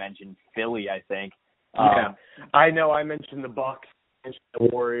even mentioned Philly, I think. Yeah, I know I mentioned the Bucks. The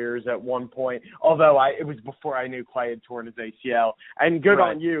Warriors at one point, although it was before I knew Klay had torn his ACL. And good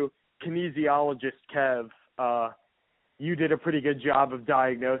on you, kinesiologist Kev. You did a pretty good job of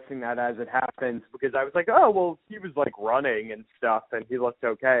diagnosing that as it happens, because I was like, oh, well, he was like running and stuff and he looked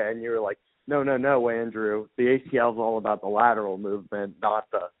okay. And you were like, no, Andrew, the ACL is all about the lateral movement, not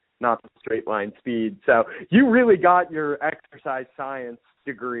the straight line speed. So you really got your exercise science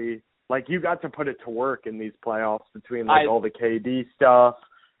degree. Like, you got to put it to work in these playoffs between, like, all the KD stuff,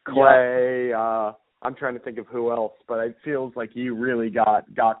 Klay. Yeah. I'm trying to think of who else, but it feels like you really got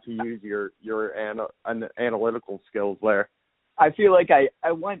to use your analytical skills there. I feel like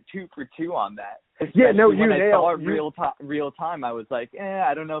I went 2 for 2 on that. Yeah, no, you when nailed. I saw it real time, I was like,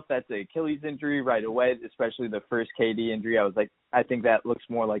 I don't know if that's an Achilles injury right away, especially the first KD injury. I was like, I think that looks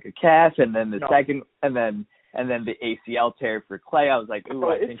more like a calf, and then the second, and then the ACL tear for Klay, I was like, ooh,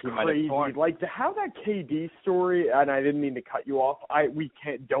 I think he might have torn. Like, how that KD story, and I didn't mean to cut you off. We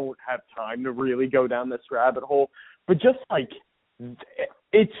don't have time to really go down this rabbit hole, but just like,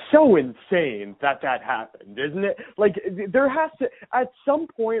 it's so insane that happened, isn't it? Like, there has to, at some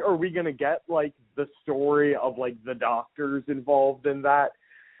point, are we going to get like the story of like the doctors involved in that?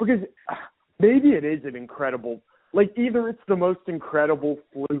 Because maybe it is an incredible. Like, either it's the most incredible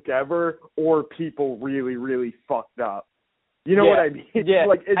fluke ever, or people really, really fucked up. You know what I mean? Yeah.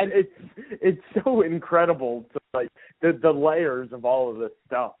 Like, it's so incredible to, like, the layers of all of this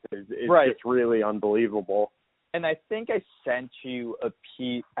stuff is just really unbelievable. And I think I sent you a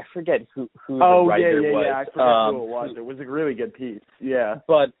piece. I forget who the writer was. I forget who it was. It was a really good piece. Yeah.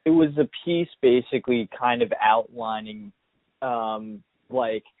 But it was a piece basically kind of outlining,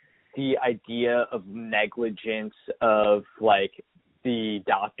 like, the idea of negligence of, like, the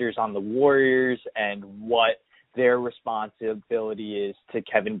doctors on the Warriors and what their responsibility is to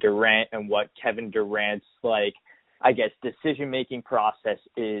Kevin Durant and what Kevin Durant's, like, I guess, decision-making process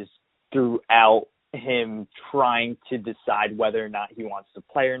is throughout him trying to decide whether or not he wants to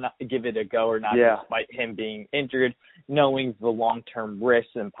play or not, give it a go or not, despite him being injured, knowing the long-term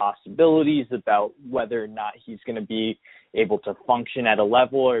risks and possibilities about whether or not he's going to be able to function at a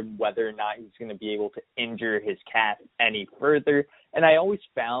level or whether or not he's going to be able to injure his calf any further. And I always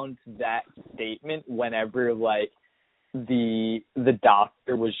found that statement whenever, like, the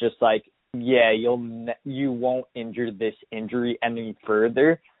doctor was just like, yeah, you won't injure this injury any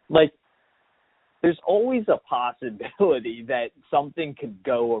further. Like, there's always a possibility that something could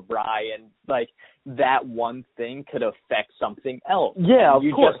go awry and, like, that one thing could affect something else. Yeah, of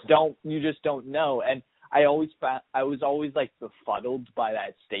course. You just don't know. And I was always like befuddled by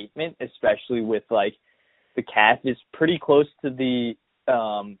that statement, especially with, like, the calf is pretty close to the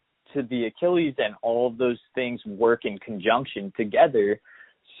Achilles, and all of those things work in conjunction together.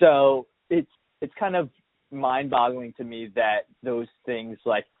 So it's kind of mind-boggling to me that those things,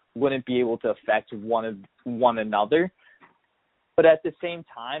 like, wouldn't be able to affect one another. But at the same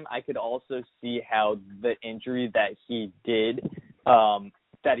time, I could also see how the injury that he did, that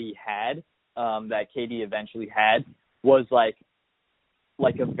KD eventually had, was like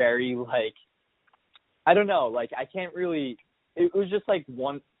a very, like, I don't know, like, I can't really, it was just like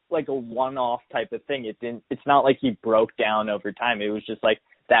a one-off type of thing. It's not like he broke down over time. It was just like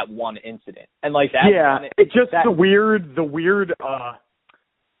that one incident. And like that it's just the weird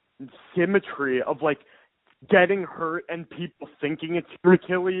symmetry of, like, getting hurt and people thinking it's your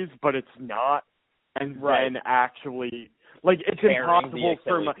Achilles, but it's not, and then actually, like, it's impossible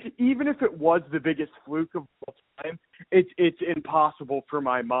for my, even if it was the biggest fluke of all time, it's impossible for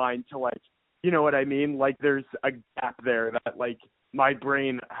my mind to, like, you know what I mean? Like, there's a gap there that, like, my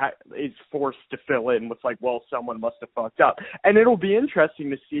brain is forced to fill in with, like, well, someone must have fucked up. And it'll be interesting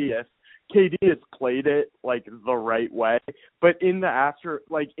to see if KD has played it, like, the right way. But in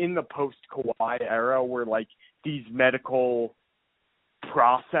the post-Kawhi era where, like, these medical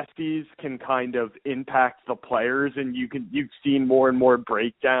processes can kind of impact the players, and you've seen more and more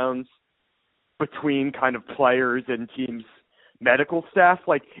breakdowns between kind of players and teams' medical staff.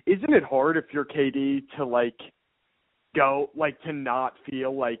 Like, isn't it hard if you're KD to, like, go, like, to not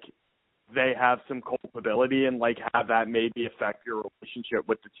feel like they have some culpability and, like, have that maybe affect your relationship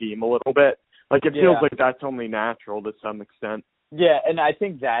with the team a little bit? Like, it feels like that's only natural to some extent. Yeah, and I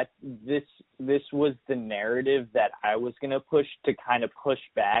think that this was the narrative that I was going to push to kind of push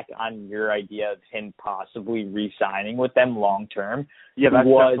back on your idea of him possibly re-signing with them long term. Yeah, that's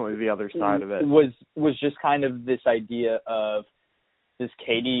definitely the other side of it. Was just kind of this idea of, does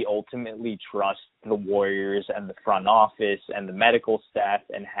KD ultimately trust the Warriors and the front office and the medical staff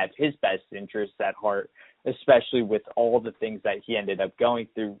and have his best interests at heart, especially with all the things that he ended up going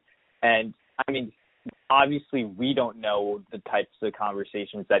through? And, I mean, obviously we don't know the types of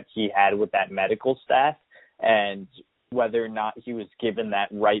conversations that he had with that medical staff and whether or not he was given that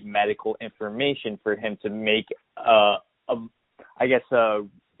right medical information for him to make a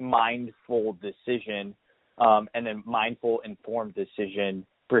mindful decision and a mindful, informed decision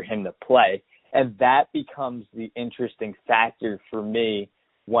for him to play. And that becomes the interesting factor for me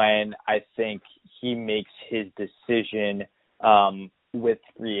when I think he makes his decision with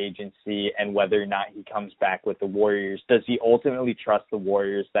free agency and whether or not he comes back with the Warriors. Does he ultimately trust the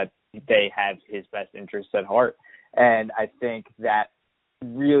Warriors that they have his best interests at heart? And I think that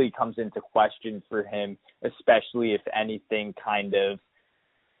really comes into question for him, especially if anything kind of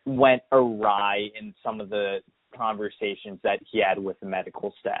went awry in some of the conversations that he had with the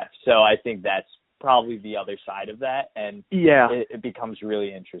medical staff. So I think that's probably the other side of that, and it becomes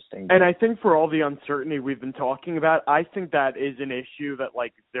really interesting. And I think for all the uncertainty we've been talking about, I think that is an issue that,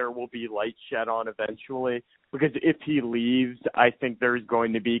 like, there will be light shed on eventually, because if he leaves, I think there's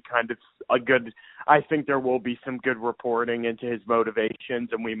going to be kind of I think there will be some good reporting into his motivations,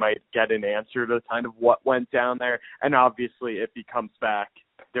 and we might get an answer to kind of what went down there. And obviously, if he comes back,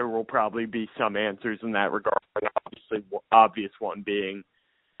 there will probably be some answers in that regard. Obvious one being,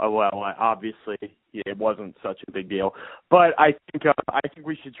 obviously, it wasn't such a big deal. But I think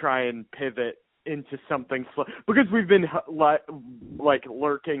we should try and pivot into something because we've been like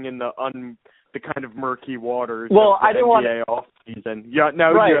lurking in the kind of murky waters of the NBA offseason. Yeah,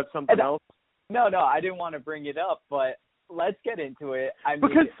 no, you have something else? No, I didn't want to bring it up, but let's get into it. I mean,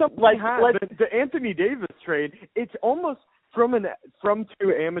 because the Anthony Davis trade, it's almost from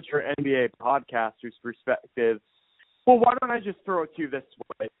two amateur NBA podcasters' perspectives. Well, why don't I just throw it to you this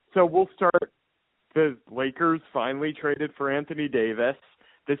way? So we'll start. The Lakers finally traded for Anthony Davis.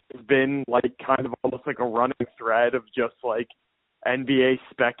 This has been like kind of almost like a running thread of just like NBA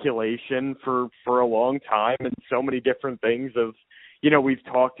speculation for a long time, and so many different things of, we've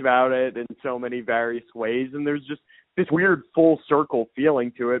talked about it in so many various ways, and there's just this weird full circle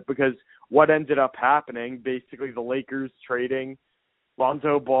feeling to it, because what ended up happening, basically the Lakers trading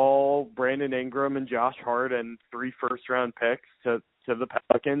Lonzo Ball, Brandon Ingram, and Josh Hart, and 3 first-round picks to the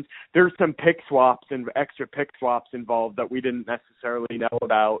Pelicans. There's some pick swaps and extra pick swaps involved that we didn't necessarily know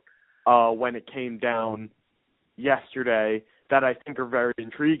about when it came down yesterday that I think are very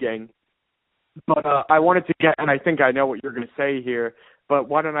intriguing. But I wanted to get, and I think I know what you're going to say here, but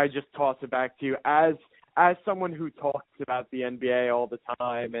why don't I just toss it back to you as someone who talks about the NBA all the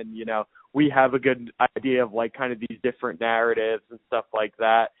time, and, we have a good idea of like kind of these different narratives and stuff like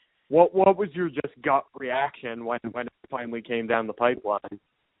that. What was your just gut reaction when it finally came down the pipeline?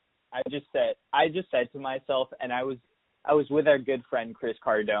 I just said to myself, and I was with our good friend Chris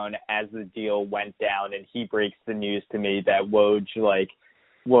Cardone as the deal went down, and he breaks the news to me that Woj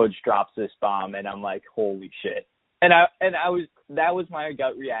drops this bomb, and I'm like, holy shit. And that was my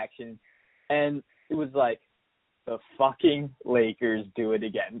gut reaction. And it was like, the fucking Lakers do it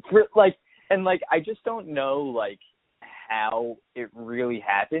again. I just don't know, like, how it really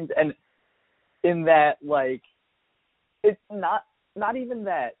happened. And in that, like, it's not even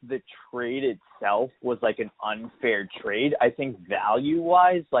that the trade itself was, like, an unfair trade. I think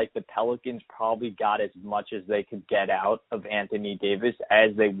value-wise, like, the Pelicans probably got as much as they could get out of Anthony Davis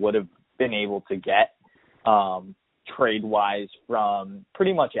as they would have been able to get trade-wise from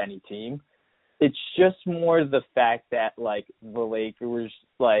pretty much any team. It's just more the fact that, like, the Lakers,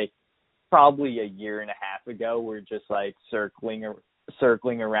 like, probably a year and a half ago were just, like, circling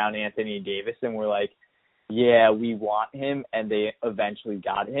around Anthony Davis, and we're like, yeah, we want him, and they eventually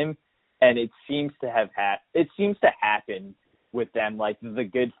got him. And it seems to happen with them. Like, the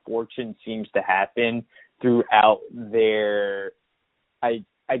good fortune seems to happen throughout their, I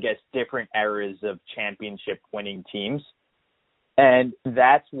guess, different eras of championship winning teams. And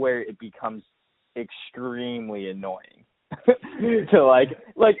that's where it becomes extremely annoying. To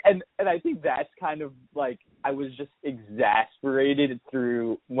and I think that's kind of like, I was just exasperated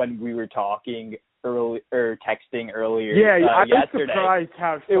through when we were talking texting earlier. Yeah, I was yesterday. Surprised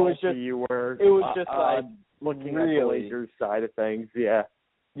how salty you were. It was just looking really, at the Lakers side of things. Yeah.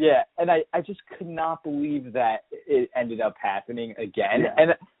 Yeah, and I just could not believe that it ended up happening again. Yeah.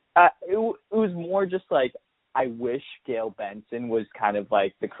 And it was more just like, I wish Gail Benson was kind of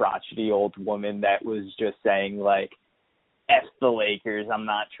like the crotchety old woman that was just saying, like, F the Lakers, I'm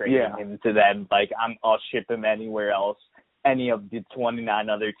not trading him to them. Like, I'll ship him anywhere else, any of the 29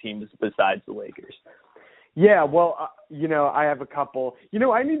 other teams besides the Lakers. Yeah, well, I have a couple.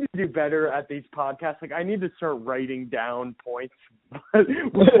 I need to do better at these podcasts. Like, I need to start writing down points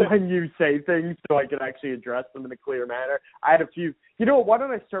when you say things so I can actually address them in a clear manner. I had a few. Why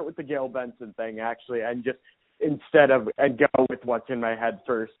don't I start with the Gail Benson thing, actually, and just and go with what's in my head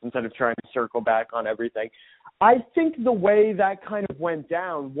first instead of trying to circle back on everything. I think the way that kind of went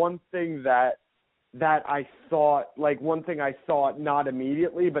down, one thing I thought not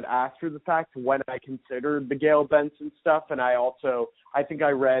immediately, but after the fact when I considered the Gail Benson stuff, and I think I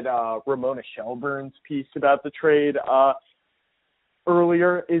read Ramona Shelburne's piece about the trade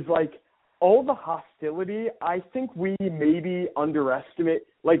earlier, is like all the hostility. I think we maybe underestimate,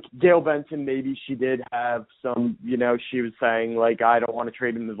 like Gail Benson, maybe she did have some, she was saying like, I don't want to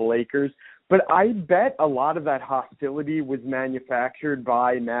trade him to the Lakers. But I bet a lot of that hostility was manufactured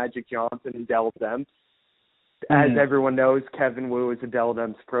by Magic Johnson and Dell Demps. As everyone knows, Kevin Wu is a Dell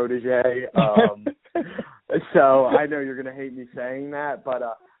Demps protege. So I know you're going to hate me saying that. But,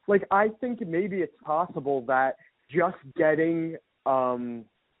 I think maybe it's possible that just getting some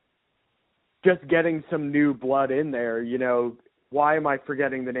new blood in there, why am I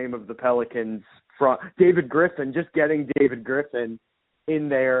forgetting the name of the Pelicans? David Griffin, just getting David Griffin in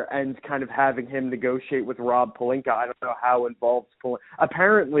there and kind of having him negotiate with Rob Pelinka. I don't know how involved Pelinka.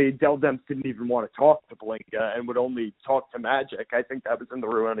 Apparently, Dell Demps didn't even want to talk to Pelinka and would only talk to Magic. I think that was in the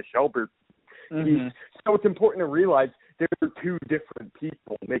Ramona Shelburne piece. So it's important to realize there are two different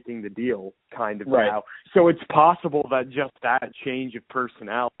people making the deal kind of now. So it's possible that just that change of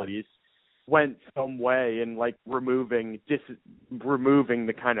personalities went some way in like removing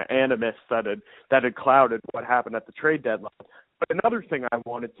the kind of animus that had clouded what happened at the trade deadline. But another thing I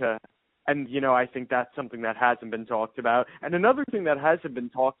wanted to, and I think that's something that hasn't been talked about, and another thing that hasn't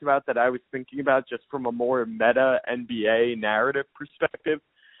been talked about that I was thinking about just from a more meta NBA narrative perspective,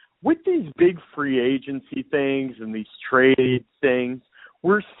 with these big free agency things and these trade things,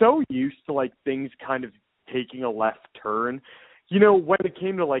 we're so used to like things kind of taking a left turn. When it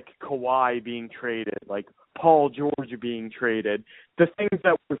came to like Kawhi being traded, like Paul George being traded, the things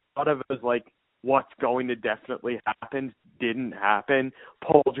that were thought of as like what's going to definitely happen didn't happen.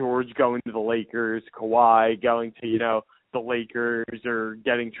 Paul George going to the Lakers, Kawhi going to, the Lakers or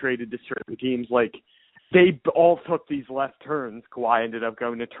getting traded to certain teams, like they all took these left turns. Kawhi ended up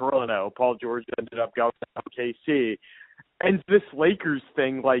going to Toronto. Paul George ended up going to OKC. And this Lakers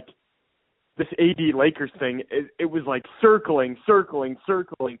thing, like this AD Lakers thing, it was like circling.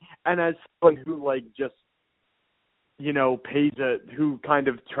 And as someone who like just, who kind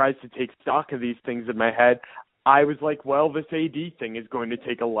of tries to take stock of these things in my head, I was like, well, this AD thing is going to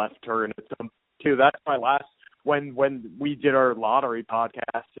take a left turn at some too. That's my last, when we did our lottery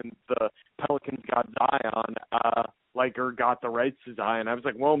podcast and the Pelicans got Zion, or got the rights to Zion, I was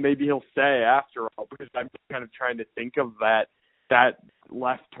like, well, maybe he'll stay after all, because I'm kind of trying to think of that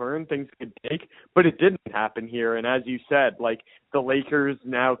left turn things could take, but it didn't happen here. And as you said, like the Lakers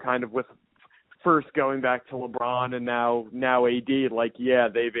now kind of with first going back to LeBron and now AD, like, yeah,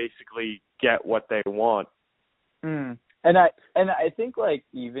 they basically get what they want. And I think like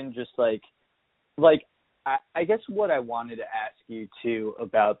even just like I guess what I wanted to ask you too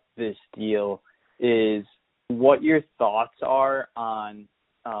about this deal is what your thoughts are on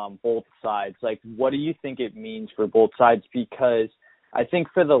both sides. Like, what do you think it means for both sides? Because I think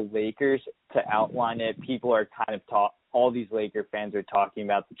for the Lakers to outline it, people are kind of all these Laker fans are talking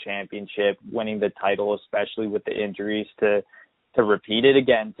about the championship, winning the title, especially with the injuries to repeat it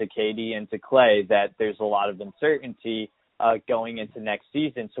again to KD and to Klay, that there's a lot of uncertainty. going into next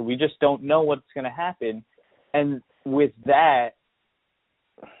season. So we just don't know what's going to happen. And with that,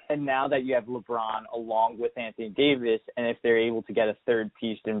 and now that you have LeBron along with Anthony Davis, and if they're able to get a third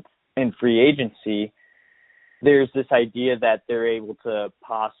piece in free agency, there's this idea that they're able to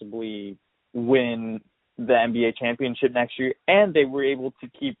possibly win the NBA championship next year, and they were able to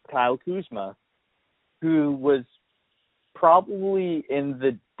keep Kyle Kuzma, who was probably in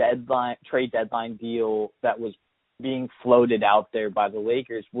the trade deadline deal that was being floated out there by the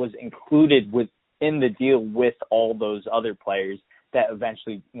Lakers, was included within the deal with all those other players that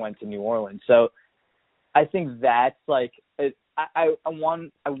eventually went to New Orleans. So I think that's like, I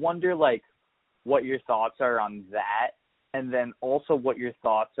wonder like what your thoughts are on that, and then also what your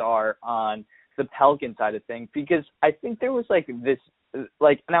thoughts are on the Pelican side of things, because I think there was like this,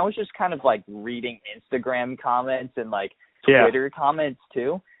 like, and I was just kind of like reading Instagram comments and like Twitter comments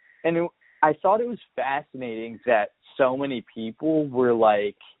too, and I thought it was fascinating that so many people were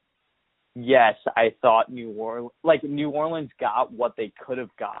like, yes, I thought New Orleans got what they could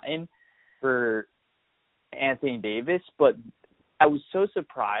have gotten for Anthony Davis, but I was so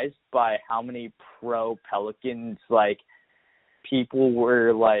surprised by how many pro Pelicans like people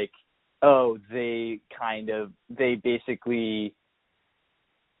were like, oh, they basically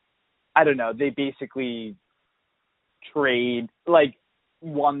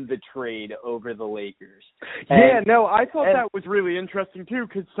won the trade over the Lakers. I thought that was really interesting too,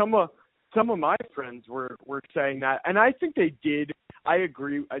 because some of my friends were saying that, and I think they did. I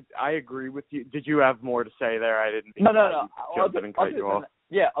agree with you. Did you have more to say there? I didn't. No.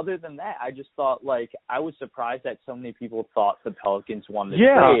 Other than that, I just thought, like, I was surprised that so many people thought the Pelicans won the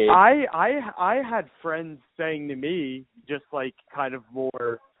trade. I had friends saying to me, just like kind of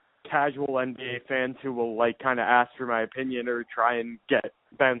more casual NBA fans who will like kind of ask for my opinion or try and get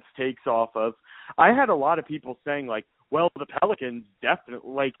Ben's takes off of. I had a lot of people saying like, well, the Pelicans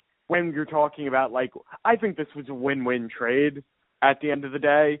definitely, like, when you're talking about, like, I think this was a win-win trade at the end of the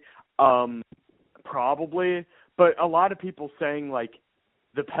day, probably. But a lot of people saying, like,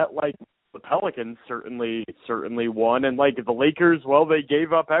 the Pelicans certainly won. And, like, the Lakers, well, they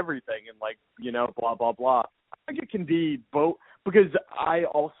gave up everything and, like, you know, blah, blah, blah. I think it can be both, because I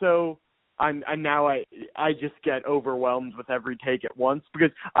just get overwhelmed with every take at once,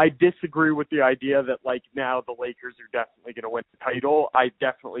 because I disagree with the idea that, like, now the Lakers are definitely going to win the title. I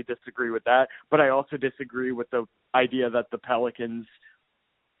definitely disagree with that, but I also disagree with the idea that the Pelicans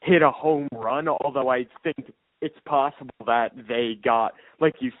hit a home run, although I think it's possible that they got,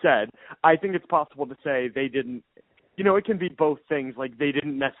 like you said, I think it's possible to say they didn't, you know, it can be both things, like they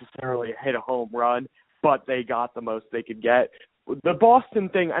didn't necessarily hit a home run, but they got the most they could get. The Boston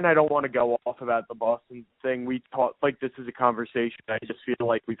thing, and I don't want to go off about the Boston thing. We talked, like, this is a conversation I just feel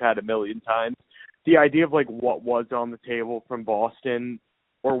like we've had a million times. The idea of, like, what was on the table from Boston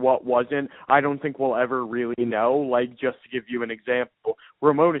or what wasn't, I don't think we'll ever really know. Like, just to give you an example,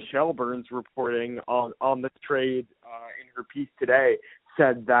 Ramona Shelburne's reporting on the trade in her piece today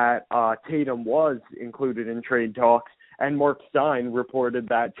said that Tatum was included in trade talks. And Mark Stein reported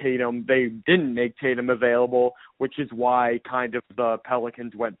that they didn't make Tatum available, which is why kind of the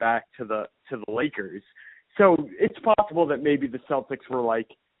Pelicans went back to the Lakers. So it's possible that maybe the Celtics were like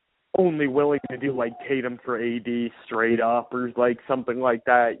only willing to do like Tatum for AD straight up or like something like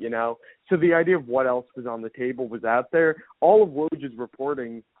that, you know. So the idea of what else was on the table was out there. All of Woj's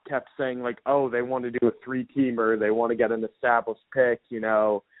reporting kept saying like, oh, they want to do a 3-teamer, they want to get an established pick, you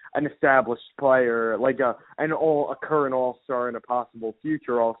know, an established player, like a current all-star and a possible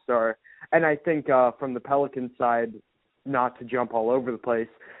future all-star. And I think from the Pelican side, not to jump all over the place,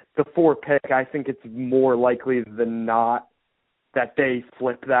 the 4 pick, I think it's more likely than not that they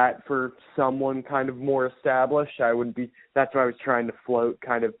flip that for someone kind of more established. That's why I was trying to float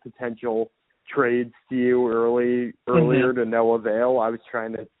kind of potential trades to you earlier to no avail. I was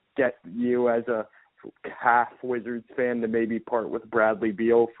trying to get you as a half Wizards fan to maybe part with Bradley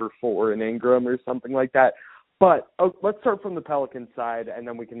Beal for 4 and Ingram or something like that. But let's start from the Pelican side, and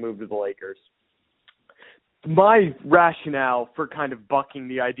then we can move to the Lakers. My rationale for kind of bucking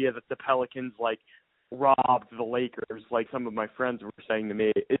the idea that the Pelicans, like, robbed the Lakers, like some of my friends were saying to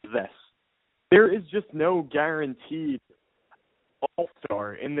me, is this. There is just no guaranteed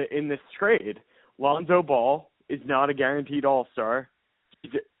all-star in this trade. Lonzo Ball is not a guaranteed all-star.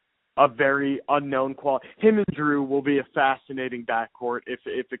 He's a very unknown quality. Him and Drew will be a fascinating backcourt if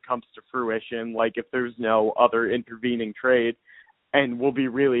it comes to fruition, like if there's no other intervening trade, and will be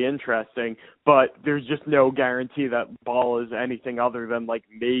really interesting. But there's just no guarantee that Ball is anything other than like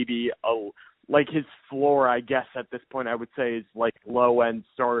maybe like his floor, I guess at this point I would say is like low-end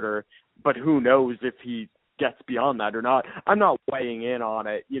starter. But who knows if he gets beyond that or not. I'm not weighing in on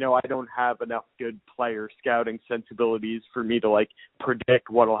it. You know, I don't have enough good player scouting sensibilities for me to like predict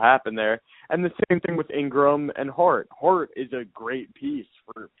what'll happen there. And the same thing with Ingram and Hart. Hart is a great piece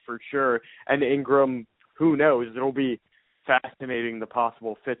for sure. And Ingram, who knows? It'll be fascinating, the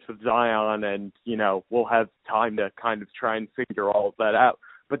possible fits with Zion, and, you know, we'll have time to kind of try and figure all of that out.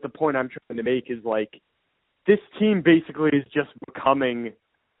 But the point I'm trying to make is, like, this team basically is just becoming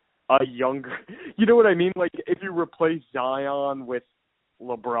a younger, you know what I mean? Like, if you replace Zion with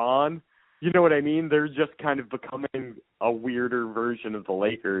LeBron, you know what I mean? They're just kind of becoming a weirder version of the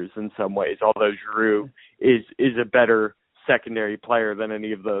Lakers in some ways, although Jrue is a better secondary player than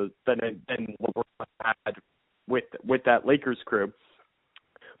any of those, than LeBron had with that Lakers crew.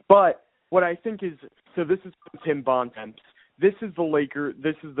 But what I think is, so this is Tim Bontemps. This is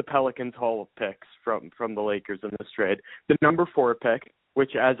the Pelicans haul of picks from the Lakers in this trade. The number 4 pick,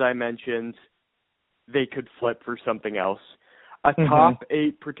 which, as I mentioned, they could flip for something else. A top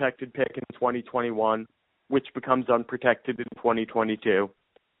 8 protected pick in 2021, which becomes unprotected in 2022.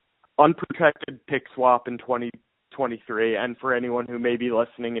 Unprotected pick swap in 2023. And for anyone who may be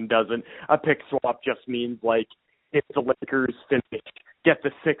listening and doesn't, a pick swap just means, like, if the Lakers finish, get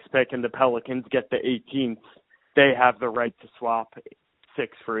the 6th pick and the Pelicans get the 18th, they have the right to swap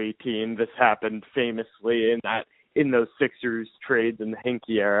 6 for 18. This happened famously in those Sixers trades in the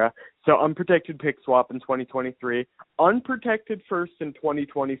Hinkie era. So unprotected pick swap in 2023, unprotected first in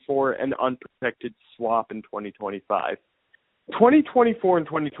 2024, and unprotected swap in 2025. 2024 and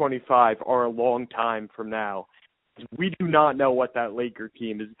 2025 are a long time from now. We do not know what that Laker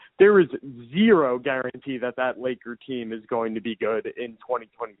team is. There is zero guarantee that Laker team is going to be good in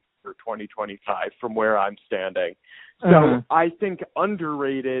 2020 or 2025 from where I'm standing. So I think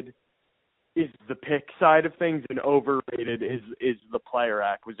underrated is the pick side of things, and overrated is the player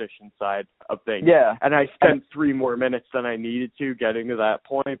acquisition side of things. Yeah. And I spent 3 more minutes than I needed to getting to that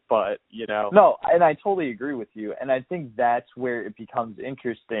point, but, you know. No, and I totally agree with you. And I think that's where it becomes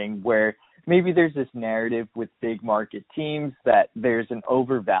interesting, where maybe there's this narrative with big market teams that there's an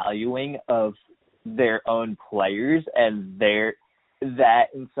overvaluing of their own players, and that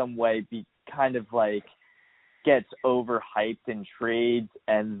in some way be kind of like gets overhyped in trades,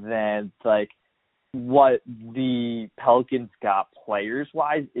 and then like what the Pelicans got players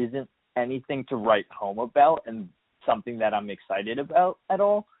wise isn't anything to write home about and something that I'm excited about at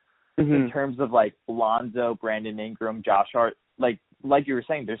all. In terms of like Lonzo, Brandon Ingram, Josh Hart, like you were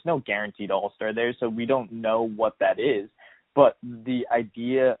saying, there's no guaranteed all-star there, so we don't know what that is. But the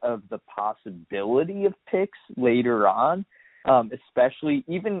idea of the possibility of picks later on, especially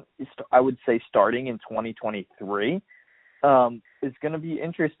even I would say starting in 2023, is going to be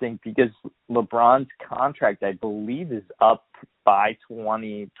interesting because LeBron's contract, I believe, is up by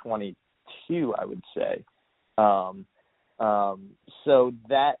 2022, I would say. So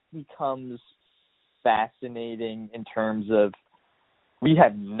that becomes fascinating in terms of we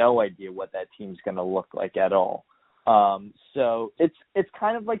have no idea what that team's going to look like at all. So it's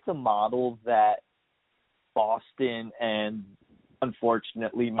kind of like the model that Boston and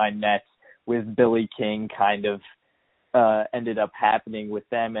unfortunately my Nets with Billy King kind of ended up happening with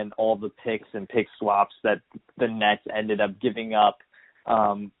them, and all the picks and pick swaps that the Nets ended up giving up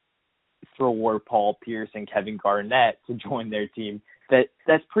for Paul Pierce and Kevin Garnett to join their team.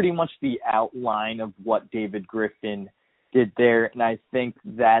 That's pretty much the outline of what David Griffin did there, and I think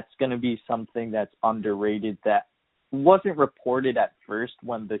that's going to be something that's underrated that wasn't reported at first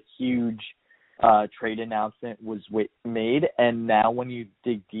when the huge trade announcement was made, and now when you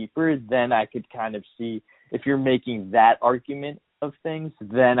dig deeper, then I could kind of see if you're making that argument of things,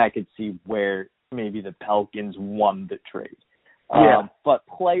 then I could see where maybe the Pelicans won the trade. But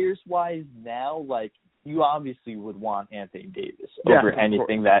players-wise now, like, you obviously would want Anthony Davis over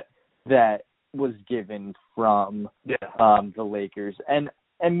anything that was given from the Lakers. And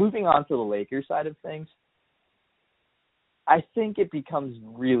moving on to the Lakers side of things, I think it becomes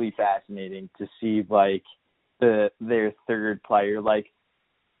really fascinating to see, like, their third player. Like,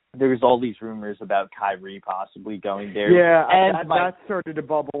 there's all these rumors about Kyrie possibly going there. Yeah, and that started to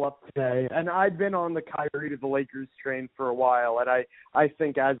bubble up today. And I've been on the Kyrie to the Lakers train for a while, and I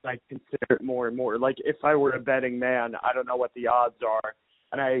think as I consider it more and more, like, if I were a betting man, I don't know what the odds are.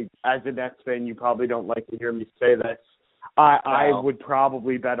 And as a Nets fan, you probably don't like to hear me say this. I would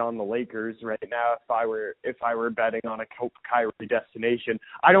probably bet on the Lakers right now if I were betting on a Kyrie destination.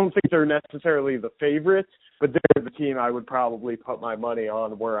 I don't think they're necessarily the favorites, but they're the team I would probably put my money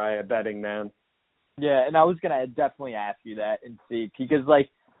on were I a betting man. Yeah, and I was gonna definitely ask you that and see, because like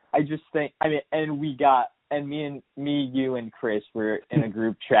I just think, I mean, and you and Chris were in a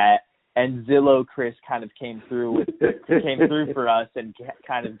group chat, And Zillow Chris kind of came through for us and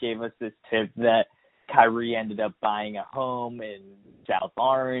kind of gave us this tip that Kyrie ended up buying a home in South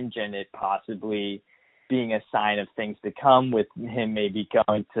Orange, and it possibly being a sign of things to come with him maybe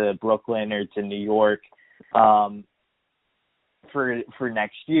going to Brooklyn or to New York for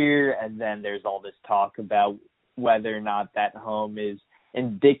next year. And then there's all this talk about whether or not that home is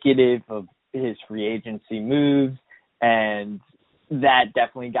indicative of his free agency moves, and that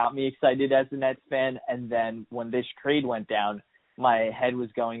definitely got me excited as a Nets fan. And then when this trade went down, my head was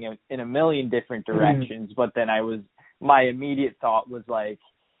going in a million different directions, but then my immediate thought was like,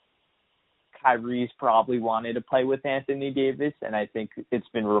 Kyrie's probably wanted to play with Anthony Davis, and I think it's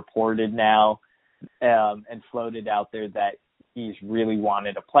been reported now and floated out there that he's really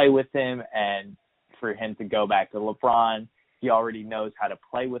wanted to play with him, and for him to go back to LeBron, he already knows how to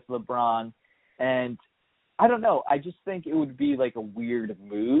play with LeBron. And I don't know, I just think it would be like a weird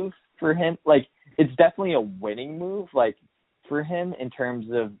move for him. Like, it's definitely a winning move, like, for him in terms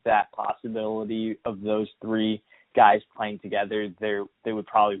of that possibility of those three guys playing together. They would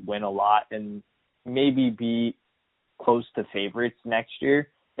probably win a lot and maybe be close to favorites next year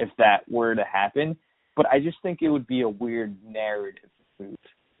if that were to happen. But I just think it would be a weird narrative move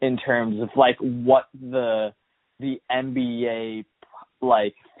in terms of like what the NBA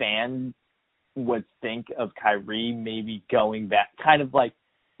like fan would think of Kyrie maybe going back, kind of like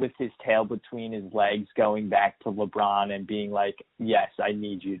with his tail between his legs, going back to LeBron and being like, yes, I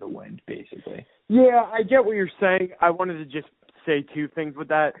need you to win, basically. Yeah, I get what you're saying. I wanted to just say two things with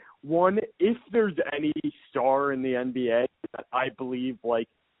that. One, if there's any star in the NBA that I believe like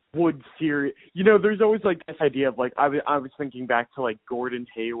would there's always like this idea of like I was thinking back to like Gordon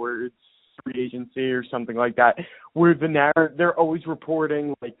Hayward's free agency or something like that, where they're always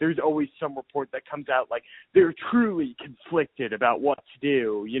reporting, like there's always some report that comes out like they're truly conflicted about what to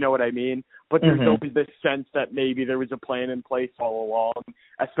do, you know what I mean? But there's always this sense that maybe there was a plan in place all along,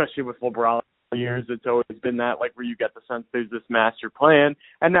 especially with LeBron years. It's always been that, like, where you get the sense there's this master plan.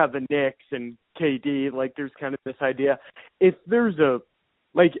 And now the Knicks and KD, like, there's kind of this idea. If there's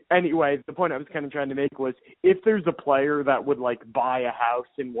anyway, the point I was kind of trying to make was if there's a player that would, like, buy a house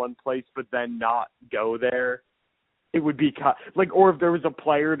in one place but then not go there, it would be, or if there was a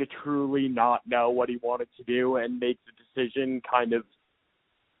player to truly not know what he wanted to do and make the decision kind of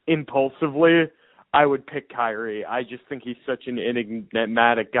impulsively, I would pick Kyrie. I just think he's such an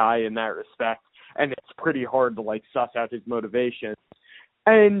enigmatic guy in that respect, and it's pretty hard to, like, suss out his motivation.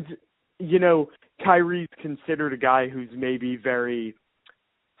 And, Kyrie's considered a guy who's maybe very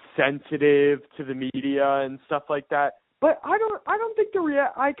sensitive to the media and stuff like that. But I don't think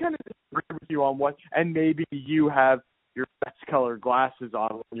I kind of disagree with you on what, and maybe you have your best colored glasses on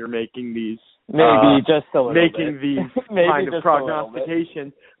when you're making these, just a little making bit. these kind of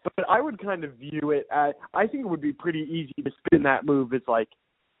prognostications. But I would kind of view it as, I think it would be pretty easy to spin that move as like,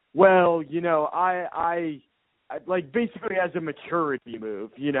 well, I like basically as a maturity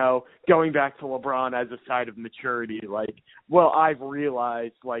move, going back to LeBron as a side of maturity, like, well, I've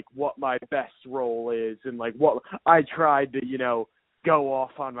realized like what my best role is and like what I tried to, go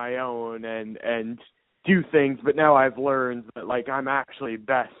off on my own and do things, but now I've learned that like I'm actually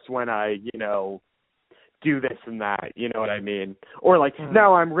best when I, do this and that, you know what I mean? Or like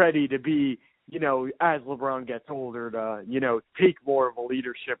now I'm ready to be, as LeBron gets older to, take more of a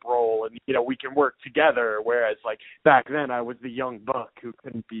leadership role and, we can work together. Whereas like back then I was the young buck who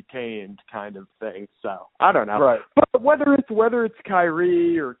couldn't be tamed kind of thing. So I don't know. Right. But whether it's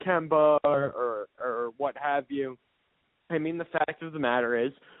Kyrie or Kemba or what have you, I mean, the fact of the matter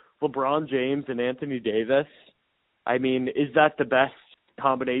is LeBron James and Anthony Davis, I mean, is that the best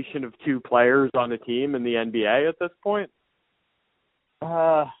combination of two players on a team in the NBA at this point?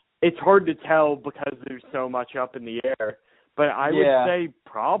 It's hard to tell because there's so much up in the air, but I would say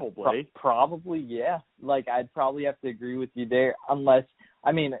probably. Probably, yeah. Like, I'd probably have to agree with you there, unless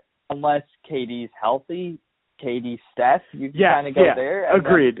KD's healthy, KD, Steph, you can kind of go there.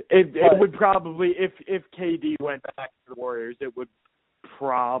 Agreed. It would probably, if KD went back to the Warriors, it would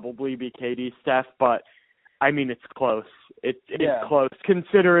probably be KD, Steph, but I mean, it's close. It's close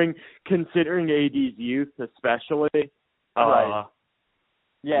considering AD's youth, especially. Right.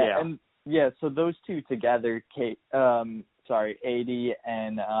 So those two together, AD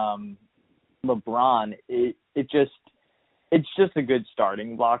and LeBron, it's just a good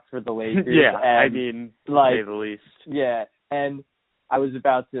starting block for the Lakers. I mean, to say the least. Yeah, and I was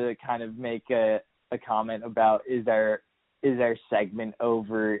about to kind of make a comment about is our segment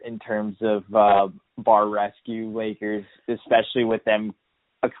over in terms of bar rescue Lakers, especially with them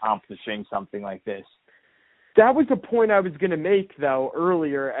accomplishing something like this. That was the point I was going to make, though,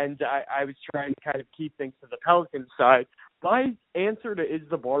 earlier, and I was trying to kind of keep things to the Pelicans side. My answer to is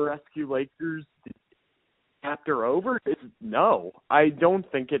the Bar Rescue Lakers chapter over is no. I don't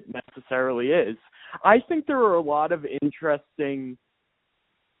think it necessarily is. I think there are a lot of interesting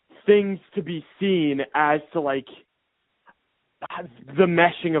things to be seen as to, like, the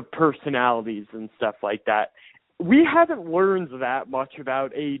meshing of personalities and stuff like that. We haven't learned that much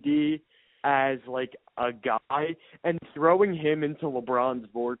about AD as, like, a guy, and throwing him into LeBron's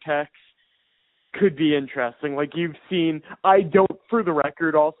vortex could be interesting. Like, you've seen, for the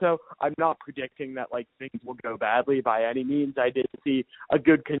record also, I'm not predicting that, like, things will go badly by any means. I did see a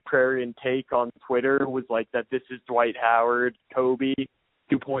good contrarian take on Twitter was like that this is Dwight Howard, Kobe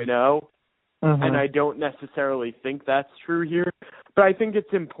 2.0. And I don't necessarily think that's true here. But I think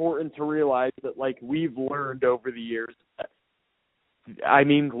it's important to realize that, like, we've learned over the years that, I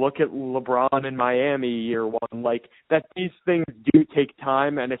mean, look at LeBron in Miami year one, like, that these things do take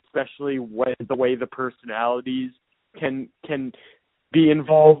time, and especially when the way the personalities can be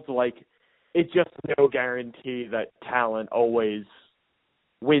involved, like, it's just no guarantee that talent always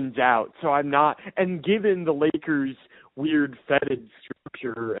wins out. So I'm not, and given the Lakers' weird fetid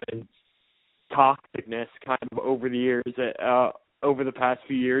structure and toxicness kind of over the years, over the past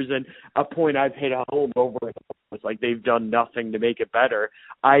few years, and a point I've hit home over and over was like they've done nothing to make it better.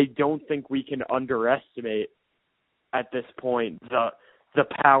 I don't think we can underestimate at this point the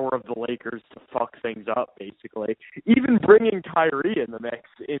power of the Lakers to fuck things up, basically. Even bringing Kyrie in the mix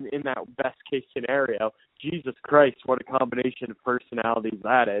in that best case scenario, Jesus Christ, what a combination of personalities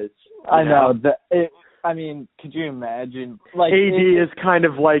that is. I know. I mean, could you imagine? Like, AD is kind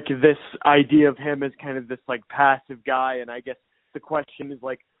of like this idea of him as kind of this, like, passive guy, and I guess the question is,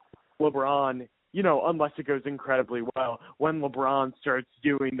 like, LeBron, you know, unless it goes incredibly well, when LeBron starts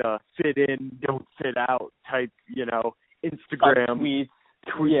doing the fit in, don't fit out type, you know, Instagram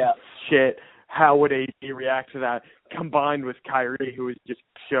tweet shit, how would AD react to that, combined with Kyrie, who has just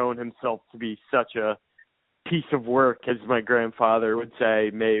shown himself to be such a piece of work, as my grandfather would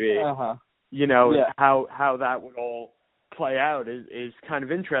say, maybe. You know, how that would all play out is kind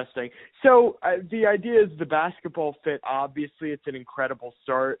of interesting. So the idea is the basketball fit. Obviously, it's an incredible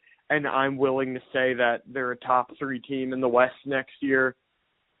start, and I'm willing to say that they're a top 3 team in the West next year,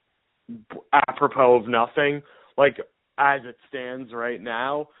 apropos of nothing, like, as it stands right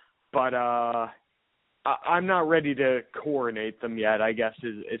now. But I'm not ready to coronate them yet, I guess,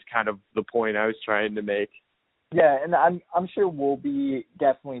 is kind of the point I was trying to make. Yeah, and I'm sure we'll be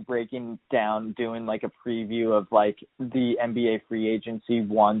definitely breaking down, doing like a preview of like the NBA free agency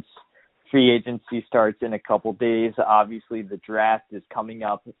once free agency starts in a couple days. Obviously, the draft is coming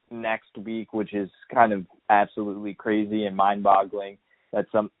up next week, which is kind of absolutely crazy and mind-boggling. That's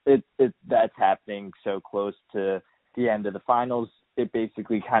happening so close to the end of the finals. It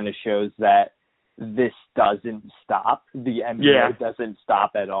basically kind of shows that this doesn't stop. The NBA doesn't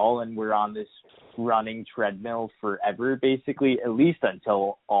stop at all, and we're on this running treadmill forever, basically, at least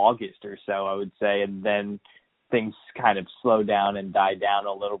until August or so, I would say, and then things kind of slow down and die down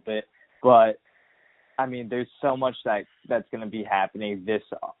a little bit. But, I mean, there's so much that's going to be happening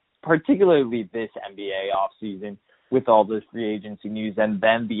particularly this NBA offseason with all this free agency news, and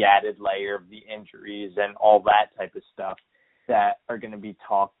then the added layer of the injuries and all that type of stuff that are going to be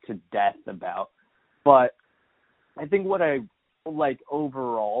talked to death about. But I think what I like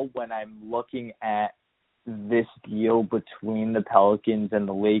overall when I'm looking at this deal between the Pelicans and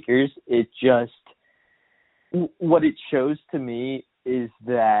the Lakers, it just, what it shows to me is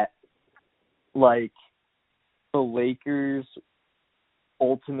that, like, the Lakers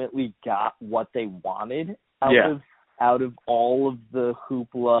ultimately got what they wanted out of all of the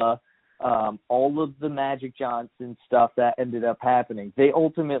hoopla, all of the Magic Johnson stuff that ended up happening. They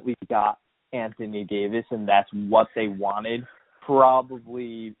ultimately got Anthony Davis, and that's what they wanted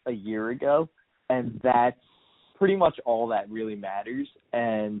probably a year ago, and that's pretty much all that really matters.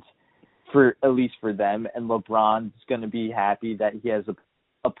 And for at least for them, and LeBron's going to be happy that he has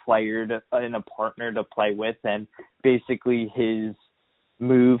a player and a partner to play with, and basically his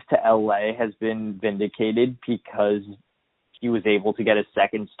move to LA has been vindicated because he was able to get a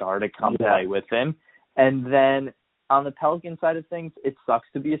second star to come play with him. And then on the Pelican side of things, it sucks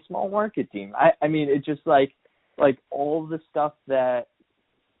to be a small market team. I mean, it just like all the stuff that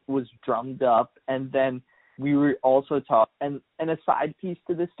was drummed up, and then we were also and a side piece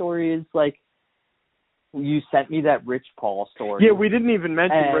to this story is, like, you sent me that Rich Paul story. Yeah, we didn't even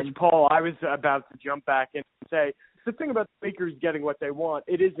mention Rich Paul. I was about to jump back in and say, the thing about the Lakers getting what they want,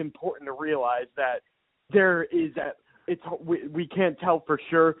 it is important to realize that there is we can't tell for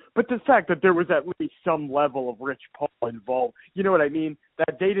sure, but the fact that there was at least some level of Rich Paul involved, you know what I mean?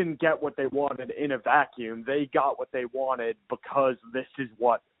 That they didn't get what they wanted in a vacuum. They got what they wanted because this is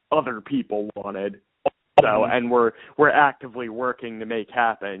what other people wanted. So, and we're actively working to make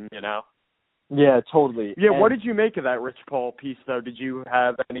happen, you know? Yeah, totally. Yeah, what did you make of that Rich Paul piece, though? Did you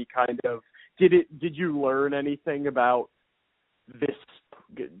have any kind of did you learn anything about this?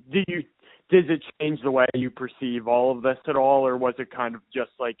 Did it change the way you perceive all of this at all, or was it kind of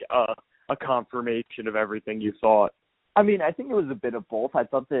just like a confirmation of everything you thought? I mean, I think it was a bit of both. I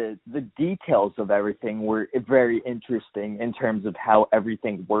thought the details of everything were very interesting in terms of how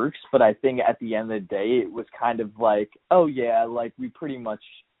everything works, but I think at the end of the day, it was kind of like, oh yeah, like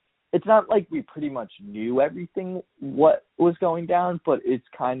it's not like we pretty much knew everything what was going down, but it's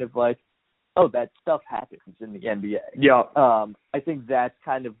kind of like, oh, that stuff happens in the NBA. Yeah. I think that's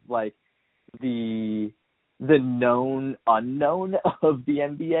kind of like the known unknown of the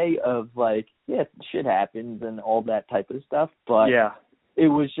NBA of like, yeah, shit happens and all that type of stuff. But yeah, it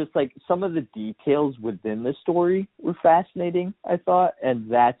was just like some of the details within the story were fascinating, I thought.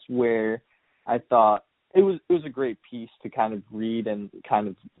 And that's where I thought it was a great piece to kind of read and kind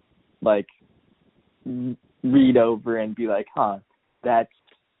of like read over and be like, huh, that's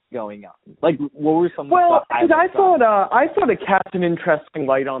going on. Like, what were some? Well, I thought it cast an interesting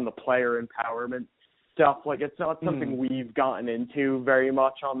light on the player empowerment stuff. Like, it's not something we've gotten into very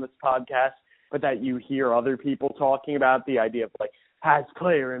much on this podcast, but that you hear other people talking about, the idea of like, has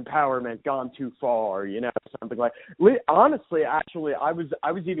player empowerment gone too far? You know, something like. Honestly, actually, I was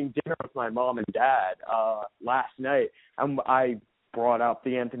eating dinner with my mom and dad last night, and I brought up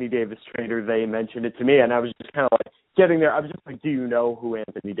the Anthony Davis trader. They mentioned it to me, and I was just kind of like getting there. I was just like, do you know who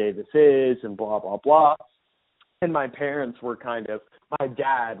Anthony Davis is? And blah, blah, blah. And my parents were my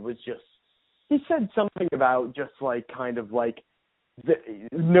dad was just, he said something about just like kind of like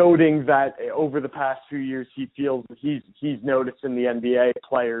noting that over the past few years he feels he's noticed in the NBA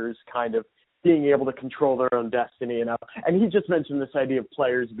players kind of being able to control their own destiny. And he just mentioned this idea of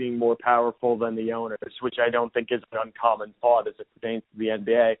players being more powerful than the owners, which I don't think is an uncommon thought as it pertains to the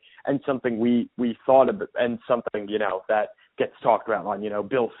NBA, and something we thought of, and something, you know, that gets talked about on, you know,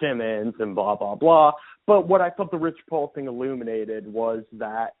 Bill Simmons and blah, blah, blah. But what I thought the Rich Paul thing illuminated was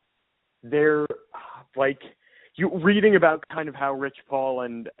that they're like, you reading about kind of how Rich Paul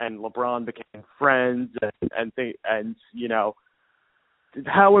and LeBron became friends and you know,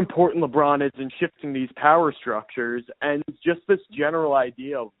 how important LeBron is in shifting these power structures, and just this general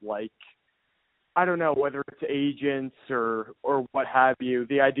idea of like, I don't know whether it's agents or what have you,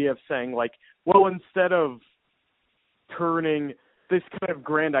 the idea of saying like, well, instead of turning this kind of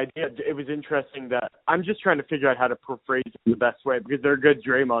grand idea, it was interesting that I'm just trying to figure out how to paraphrase it in the best way, because there are good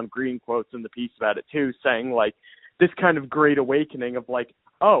Draymond Green quotes in the piece about it too, saying like this kind of great awakening of like,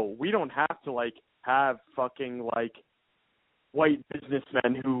 oh, we don't have to like have fucking like white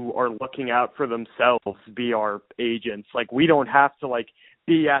businessmen who are looking out for themselves be our agents. Like, we don't have to like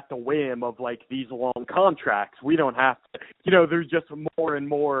be at the whim of like these long contracts. We don't have to, you know, there's just more and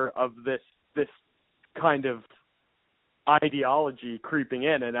more of this kind of ideology creeping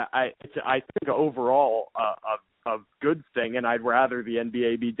in, and I think overall a good thing, and I'd rather the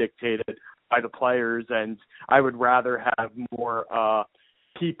NBA be dictated by the players, and I would rather have more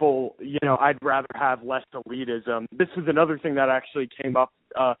people, you know, I'd rather have less elitism. This was another thing that actually came up.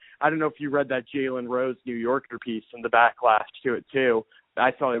 I don't know if you read that Jalen Rose New Yorker piece and the backlash to it too.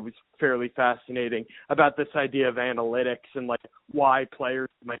 I thought it was fairly fascinating about this idea of analytics and like why players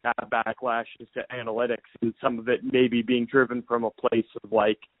might have backlashes to analytics, and some of it maybe being driven from a place of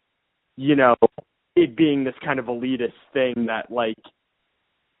like, you know, it being this kind of elitist thing that like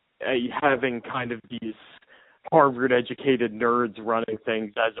having kind of these Harvard educated nerds running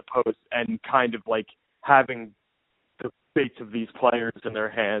things as opposed, and kind of like having the fates of these players in their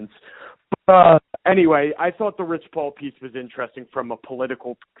hands. Anyway, I thought the Rich Paul piece was interesting from a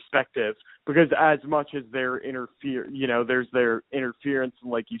political perspective, because as much as there's their interference,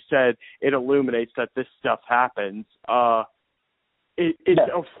 and like you said, it illuminates that this stuff happens.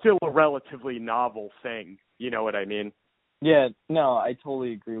 It's still a relatively novel thing. You know what I mean? Yeah, no, I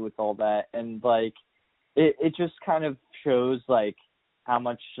totally agree with all that. And like, it just kind of shows like how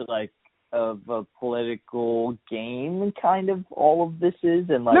much like of a political game kind of all of this is,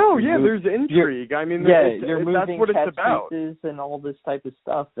 and like there's intrigue. I mean, you're moving that's what it's about, pieces and all this type of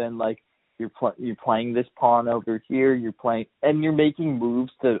stuff, and like you're playing this pawn over here, you're making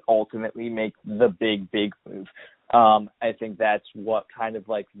moves to ultimately make the big move. I think that's what kind of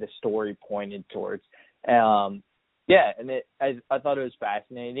like the story pointed towards. And I thought it was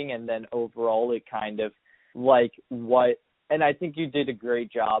fascinating, and then overall it kind of like what, and I think you did a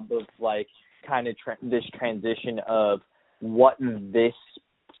great job of like kind of this transition of what this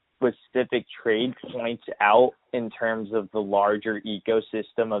specific trade points out in terms of the larger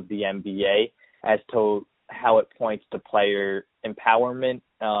ecosystem of the NBA as to how it points to player empowerment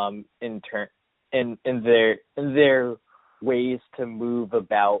in their ways to move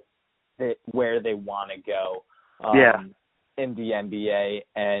about where they want to go in the NBA.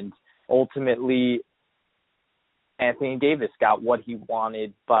 And ultimately, Anthony Davis got what he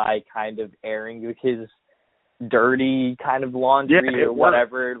wanted by kind of airing his dirty kind of laundry or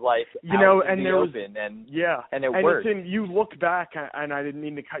whatever, like, you know, and there was open, and and it worked. You look back, and I didn't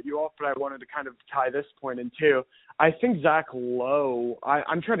mean to cut you off, but I wanted to kind of tie this point in too. I think Zach Lowe,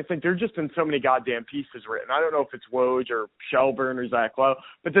 I'm trying to think, there's just been so many goddamn pieces written. I don't know if it's Woj or Shelburne or Zach Lowe,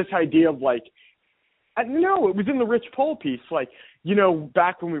 but this idea of like, no, it was in the Rich Paul piece, like, you know,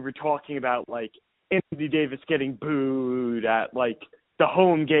 back when we were talking about like Anthony Davis getting booed at like the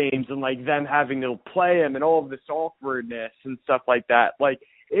home games and like them having to play him and all of this awkwardness and stuff like that. Like,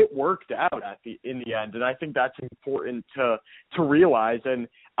 it worked out in the end, and I think that's important to realize. And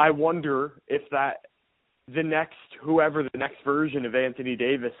I wonder if whoever the next version of Anthony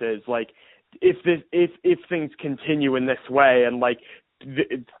Davis is, like, if things continue in this way and like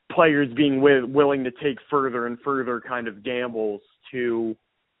players being willing to take further and further kind of gambles to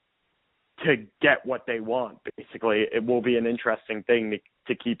get what they want, basically, it will be an interesting thing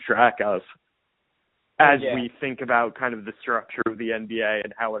to keep track of as we think about kind of the structure of the NBA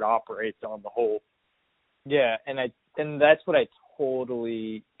and how it operates on the whole. Yeah, and that's what I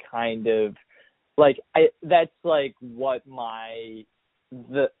totally kind of like. That's like what the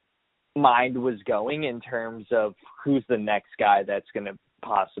mind was going in terms of who's the next guy that's going to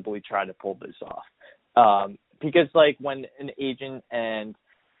possibly try to pull this off. Because like when an agent and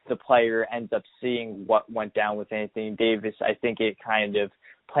the player ends up seeing what went down with Anthony Davis, I think it kind of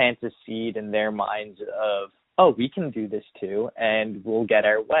plants a seed in their minds of, oh, we can do this too, and we'll get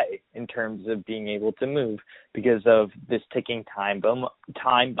our way in terms of being able to move because of this ticking time bomb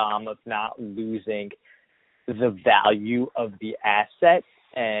of not losing the value of the asset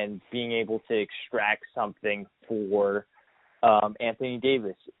and being able to extract something for Anthony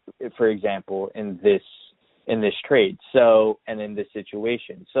Davis, for example, in this trade, and in this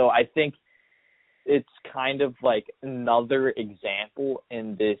situation. So I think it's kind of like another example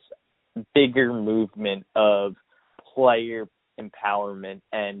in this bigger movement of player empowerment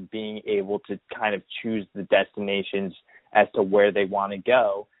and being able to kind of choose the destinations as to where they want to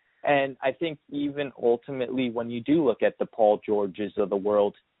go. And I think even ultimately when you do look at the Paul Georges of the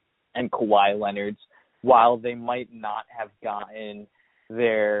world and Kawhi Leonards, while they might not have gotten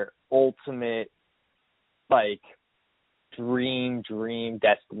their ultimate like dream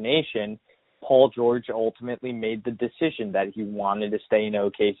destination, Paul George ultimately made the decision that he wanted to stay in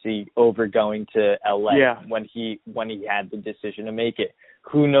OKC over going to LA when he had the decision to make it.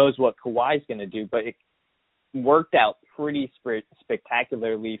 Who knows what Kawhi's going to do, but it worked out pretty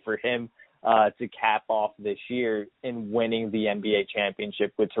spectacularly for him to cap off this year in winning the NBA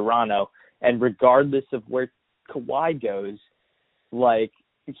championship with Toronto. And regardless of where Kawhi goes, like,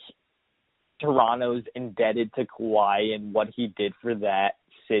 Toronto's indebted to Kawhi and what he did for that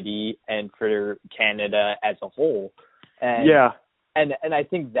city and for Canada as a whole. And I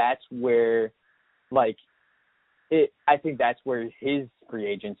think that's where his free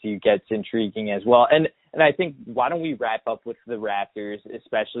agency gets intriguing as well. And I think, why don't we wrap up with the Raptors,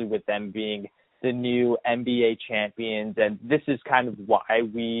 especially with them being the new NBA champions, and this is kind of why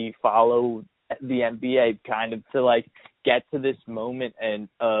we follow the NBA, kind of to like get to this moment and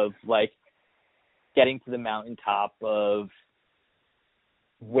of like getting to the mountaintop of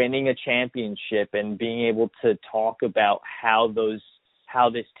winning a championship and being able to talk about how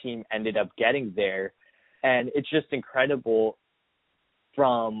this team ended up getting there. And it's just incredible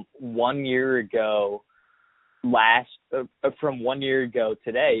from 1 year ago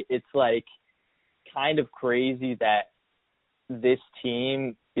today. It's like kind of crazy that this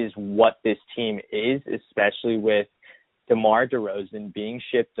team is what this team is, especially with DeMar DeRozan being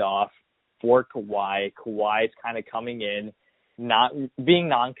shipped off for Kawhi. Kawhi's kind of coming in, not being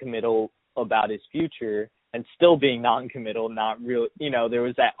non-committal about his future and still being non-committal, not real. You know, there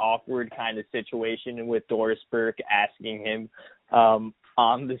was that awkward kind of situation with Doris Burke asking him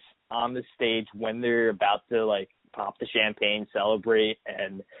on the stage when they're about to like pop the champagne, celebrate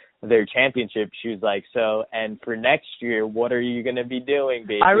and their championship. She was like, so, and for next year, what are you going to be doing,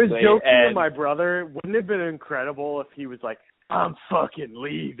 basically? I was joking with my brother. Wouldn't it have been incredible if he was like, I'm fucking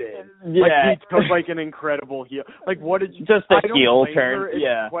leaving. Yeah. Like, he took like an incredible heel. Like, what did you... Just a heel turn, It's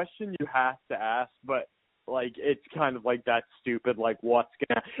a question you have to ask, but Like, it's kind of like that stupid, like, what's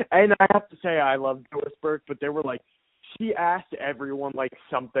gonna, and I have to say I love Doris Burke, but they were like, she asked everyone, like,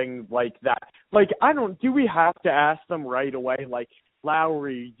 something like that. Like, do we have to ask them right away? Like,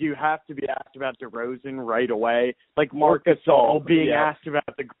 Lowry, do you have to be asked about DeRozan right away? Like, Marc Gasol being asked about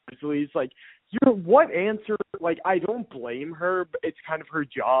the Grizzlies. Like, what answer? Like, I don't blame her, but it's kind of her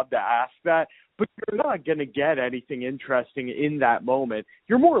job to ask that. But you're not going to get anything interesting in that moment.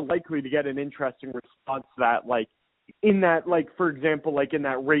 You're more likely to get an interesting response that, like, in that, like, for example, like in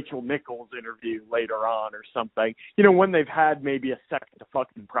that Rachel Nichols interview later on or something, you know, when they've had maybe a second to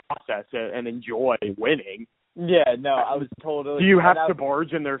fucking process it and enjoy winning. Yeah, no, I was totally. Do you have to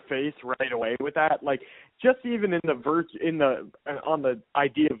barge in their face right away with that? Like, just even on the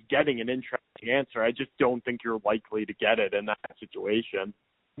idea of getting an interesting answer, I just don't think you're likely to get it in that situation.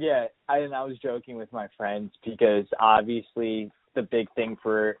 Yeah, I was joking with my friends because obviously the big thing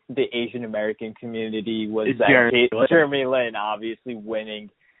for the Asian American community was Jeremy Lin obviously winning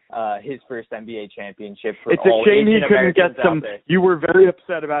his first NBA championship. It's a shame he couldn't get some. You were very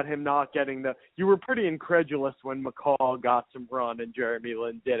upset about him not getting you were pretty incredulous when McCall got some run and Jeremy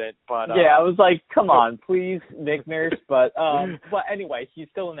Lin didn't. But yeah, I was like, come on, please, Nick Nurse. But anyway, he's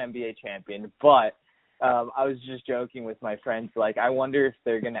still an NBA champion. But I was just joking with my friends, like, I wonder if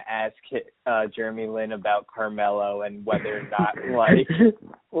they're going to ask Jeremy Lin about Carmelo and whether or not,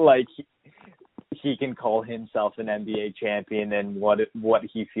 like he can call himself an NBA champion and what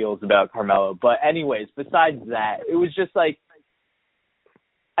he feels about Carmelo. But anyways, besides that, it was just like,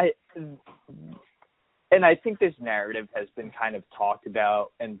 I think this narrative has been kind of talked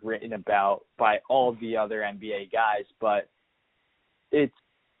about and written about by all the other NBA guys, but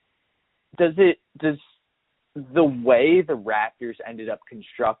does the way the Raptors ended up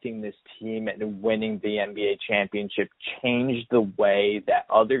constructing this team and winning the NBA championship change the way that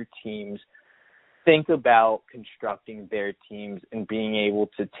other teams think about constructing their teams and being able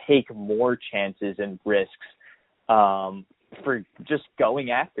to take more chances and risks for just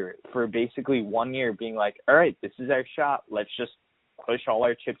going after it, for basically 1 year being like, all right, this is our shot. Let's just push all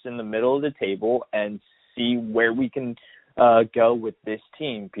our chips in the middle of the table and see where we can go with this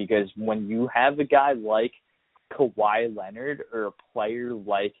team? Because when you have a guy like Kawhi Leonard or a player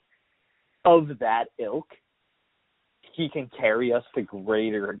like of that ilk, he can carry us to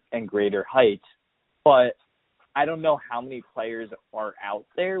greater and greater heights. But I don't know how many players are out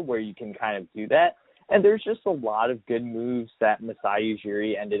there where you can kind of do that. And there's just a lot of good moves that Masai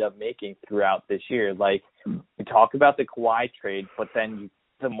Ujiri ended up making throughout this year. Like, we talk about the Kawhi trade, but then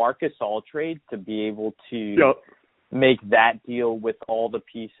the Marc Gasol trade, to be able to make that deal with all the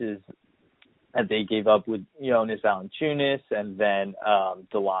pieces that they gave up with Jonas Valanciunas and then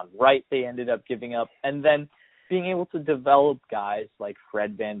DeLon Wright they ended up giving up. And then being able to develop guys like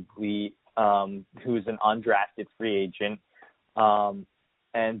Fred VanVleet, who's an undrafted free agent,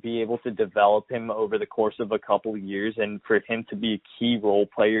 and be able to develop him over the course of a couple of years, and for him to be a key role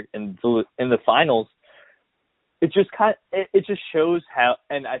player in the finals, it just shows how,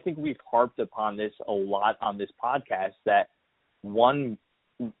 and I think we've harped upon this a lot on this podcast, that while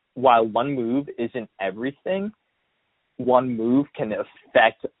one move isn't everything, one move can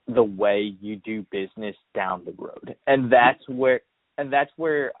affect the way you do business down the road, and that's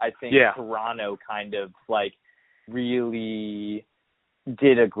where I think Toronto kind of like really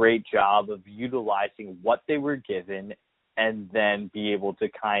did a great job of utilizing what they were given and then be able to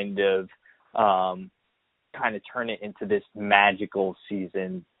kind of turn it into this magical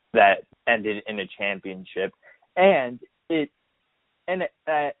season that ended in a championship. And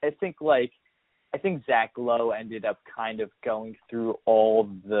I think Zach Lowe ended up kind of going through all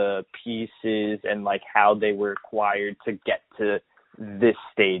the pieces and like how they were acquired to get to this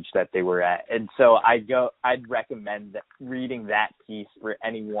stage that they were at. And so I'd recommend reading that piece for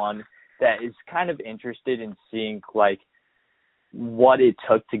anyone that is kind of interested in seeing like what it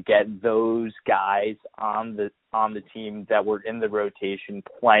took to get those guys on the team that were in the rotation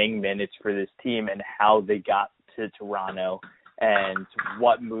playing minutes for this team and how they got to Toronto and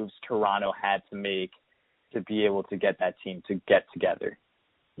what moves Toronto had to make to be able to get that team to get together.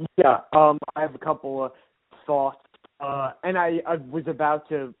 Yeah, I have a couple of thoughts. And I was about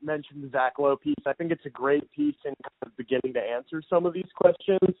to mention the Zach Lowe piece. I think it's a great piece in kind of beginning to answer some of these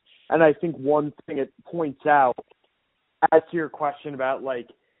questions. And I think one thing it points out, as to your question about, like,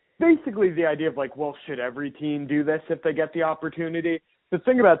 basically the idea of, like, well, should every team do this if they get the opportunity? The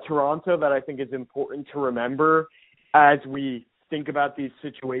thing about Toronto that I think is important to remember as we think about these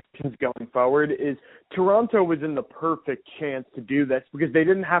situations going forward is Toronto was in the perfect chance to do this because they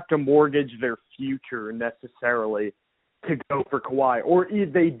didn't have to mortgage their future necessarily to go for Kawhi, or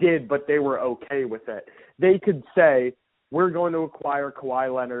they did, but they were okay with it. They could say, we're going to acquire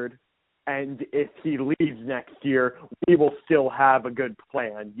Kawhi Leonard, and if he leaves next year, we will still have a good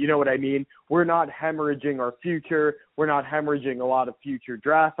plan. You know what I mean? We're not hemorrhaging our future. We're not hemorrhaging a lot of future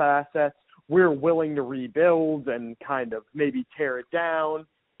draft assets. We're willing to rebuild and kind of maybe tear it down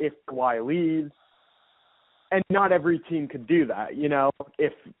if Kawhi leaves. And not every team could do that. You know,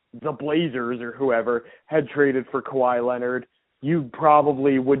 if the Blazers or whoever had traded for Kawhi Leonard, you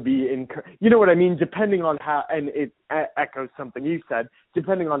probably would be you know what I mean? Depending on how, and it echoes something you said,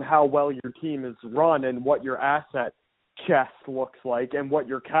 depending on how well your team is run and what your asset chest looks like and what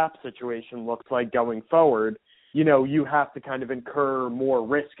your cap situation looks like going forward, you know, you have to kind of incur more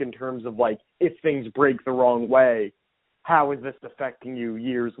risk in terms of like, if things break the wrong way, how is this affecting you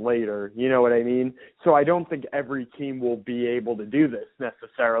years later? You know what I mean? So I don't think every team will be able to do this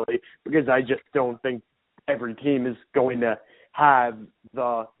necessarily, because I just don't think every team is going to have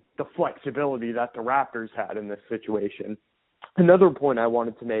the flexibility that the Raptors had in this situation. Another point I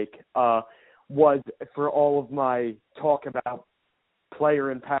wanted to make was, for all of my talk about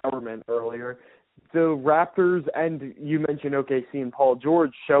player empowerment earlier, the Raptors, and you mentioned OKC and Paul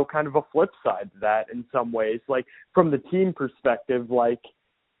George, show kind of a flip side to that in some ways. Like, from the team perspective, like,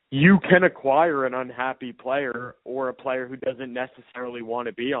 you can acquire an unhappy player or a player who doesn't necessarily want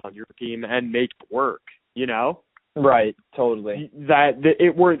to be on your team and make it work, you know? Right, totally. At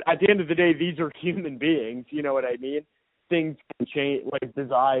the end of the day, these are human beings, you know what I mean? Things can change, like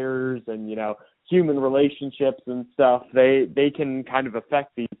desires and, you know, human relationships and stuff. They can kind of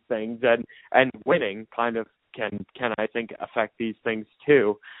affect these things, and winning kind of can I think affect these things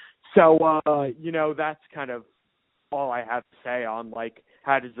too. So you know, that's kind of all I have to say on like,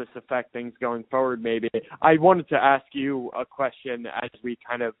 how does this affect things going forward? Maybe I wanted to ask you a question as we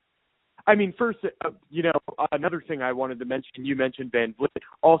kind of, I mean, first, you know, another thing I wanted to mention, you mentioned Van Vliet,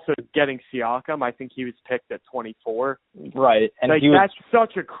 also getting Siakam. I think he was picked at 24. Right. And like, that's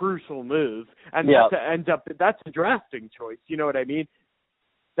such a crucial move. And that's a drafting choice. You know what I mean?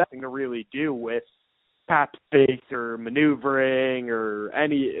 Nothing to really do with cap space or maneuvering or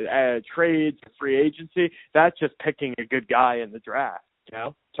any trades or free agency. That's just picking a good guy in the draft, you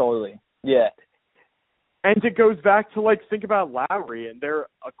know? Totally. Yeah. And it goes back to, like, think about Lowry and their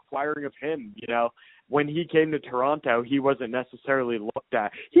acquiring of him, you know. When he came to Toronto, he wasn't necessarily looked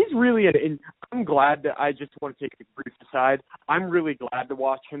at. He's really I'm glad that, I just want to take a brief aside, I'm really glad to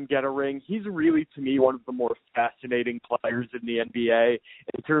watch him get a ring. He's really, to me, one of the more fascinating players in the NBA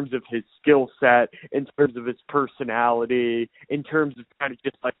in terms of his skill set, in terms of his personality, in terms of kind of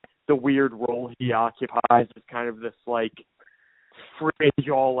just, like, the weird role he occupies as kind of this, like, fringe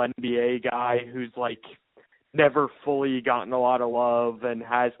all NBA guy who's, like, never fully gotten a lot of love and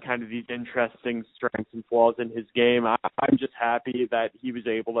has kind of these interesting strengths and flaws in his game. I'm just happy that he was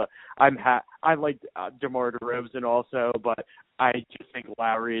able to. I like DeMar DeRozan also, but I just think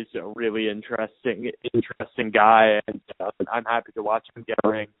Lowry is a really interesting guy, and I'm happy to watch him get a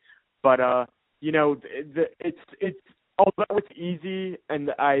ring. But you know, it's although it's easy,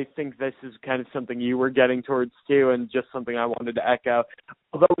 and I think this is kind of something you were getting towards too, and just something I wanted to echo.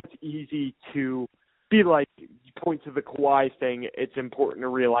 Although it's easy to be like, point to the Kawhi thing, it's important to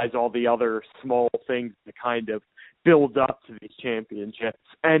realize all the other small things that kind of build up to these championships.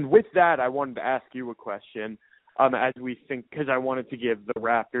 And with that, I wanted to ask you a question as we think, because I wanted to give the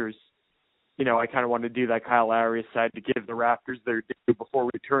Raptors, you know, I kind of wanted to do that Kyle Lowry side to give the Raptors their due before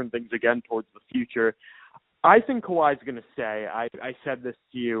we turn things again towards the future. I think Kawhi's going to stay. I said this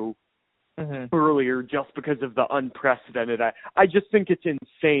to you earlier just because of the unprecedented. I just think it's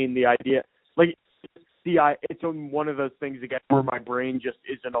insane, the idea. Like, it's one of those things again where my brain just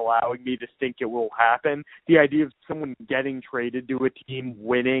isn't allowing me to think it will happen. The idea of someone getting traded to a team,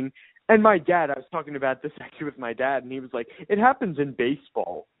 winning. And my dad, I was talking about this actually with my dad, and he was like, it happens in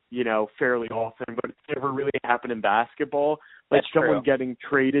baseball, you know, fairly often, but it's never really happened in basketball. Like, someone getting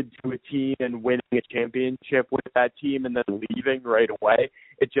traded to a team and winning a championship with that team and then leaving right away.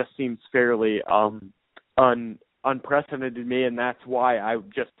 It just seems fairly unprecedented to me, and that's why I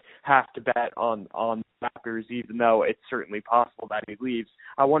just have to bet on Raptors, even though it's certainly possible that he leaves.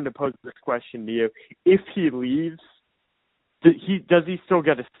 I wanted to pose this question to you. If he leaves, does he still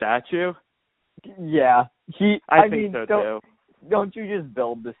get a statue? Yeah. I think so too. Don't you just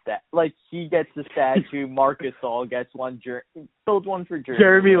build the like, he gets the statue, Marc Gasol gets one, build one for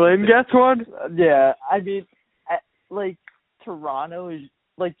Jeremy Lin gets one? Yeah. I mean, like, Toronto is,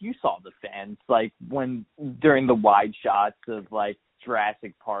 like, you saw the fans, like, during the wide shots of, like,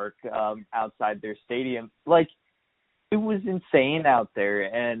 Jurassic Park outside their stadium. Like, it was insane out there.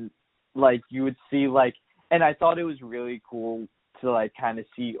 And, like, you would see, like, and I thought it was really cool to like kind of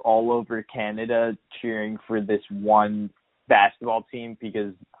see all over Canada cheering for this one basketball team,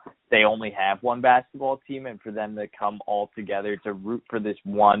 because they only have one basketball team, and for them to come all together to root for this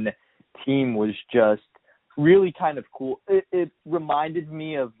one team was just really kind of cool. It reminded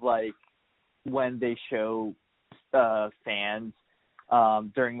me of like when they show fans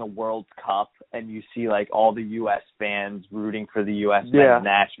during the World Cup, and you see like all the U.S. fans rooting for the U.S. men's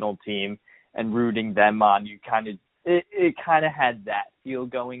national team and rooting them on. You kind of it kind of had that feel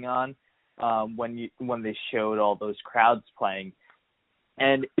going on when they showed all those crowds playing,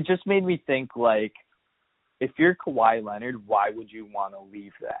 and it just made me think, like, if you're Kawhi Leonard, why would you want to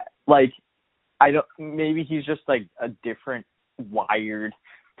leave that? Like, maybe he's just like a different wired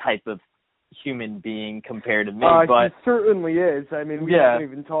type of human being compared to me, but he certainly is. I mean, we haven't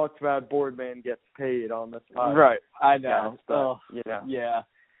even talked about Boardman gets paid on this podcast. Right, I know. Yeah,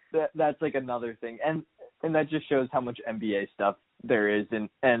 that's like another thing, and that just shows how much NBA stuff there is, and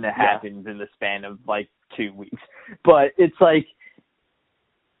it happens in the span of like 2 weeks. But it's like,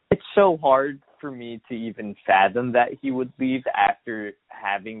 it's so hard for me to even fathom that he would leave after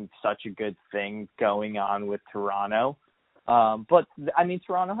having such a good thing going on with Toronto. But I mean,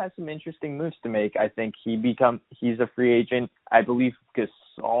 Toronto has some interesting moves to make. I think he's a free agent. I believe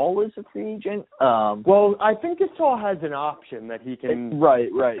Gasol is a free agent. Well, I think Gasol has an option that he can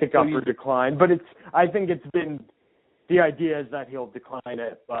pick up or decline. But I think the idea is that he'll decline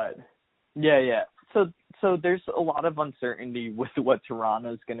it. But yeah. So there's a lot of uncertainty with what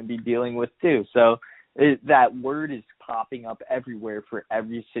Toronto's going to be dealing with too. So that word is popping up everywhere for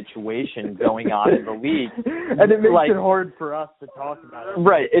every situation going on in the league, and it makes it hard for us to talk about it.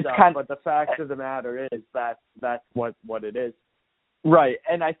 Right, it's but the fact of the matter is that's what it is. Right,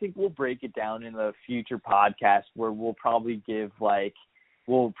 and I think we'll break it down in a future podcast where we'll probably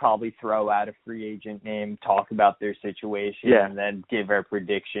throw out a free agent name, talk about their situation, and then give our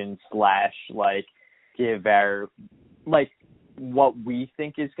predictions / give our what we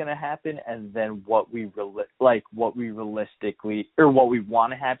think is going to happen, and then what we realistically, or what we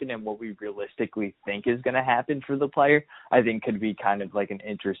want to happen and what we realistically think is going to happen for the player. I think could be kind of like an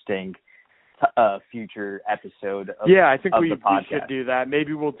interesting future episode of I think of we the podcast. should do that.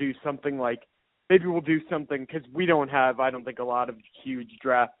 Maybe we'll do something because we don't have, I don't think, a lot of huge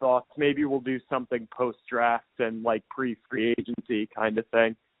draft thoughts. Maybe we'll do something post-draft and like pre-free agency kind of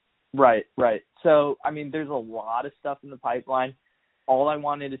thing. Right. So, I mean, there's a lot of stuff in the pipeline. All I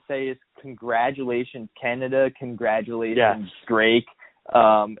wanted to say is congratulations, Canada. Congratulations, Drake.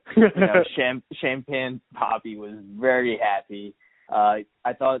 Champagne Poppy was very happy. I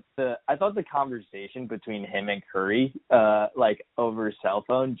thought the conversation between him and Curry, over cell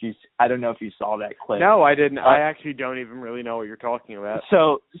phone. I don't know if you saw that clip. No, I didn't. I actually don't even really know what you're talking about.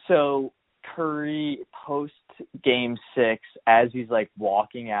 So Curry post Game 6, as he's like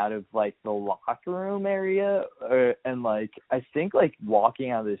walking out of like the locker room area, and like I think like walking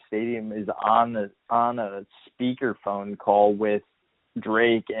out of the stadium, is on a speakerphone call with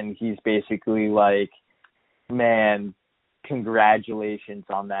Drake, and he's basically like, "Man, congratulations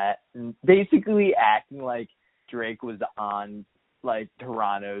on that," and basically acting like Drake was on like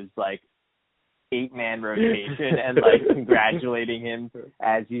Toronto's like 8-man rotation and like congratulating him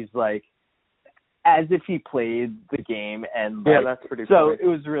as he's like, as if he played the game. And like, that's pretty so funny. it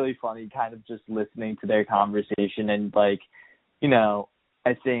was really funny kind of just listening to their conversation, and like, you know,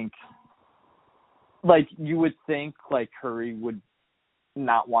 I think like you would think like Curry would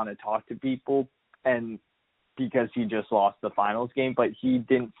not want to talk to people, and because he just lost the finals game, but he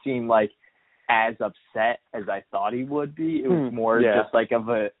didn't seem like as upset as I thought he would be. It was more just like of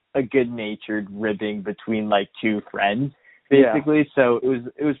a good-natured ribbing between like two friends, basically. So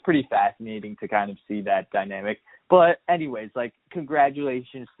it was pretty fascinating to kind of see that dynamic. But anyways, like,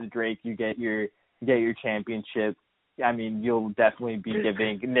 congratulations to Drake. You get your championship. I mean, you'll definitely be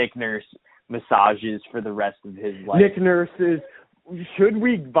giving Nick Nurse massages for the rest of his life. Nick Nurse's. Should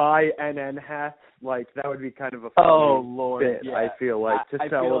we buy NN hats? Like, that would be kind of a funny bit, I feel like, to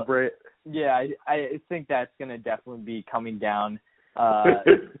celebrate. I think that's going to definitely be coming down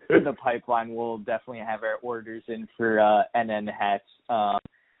in the pipeline. We'll definitely have our orders in for NN hats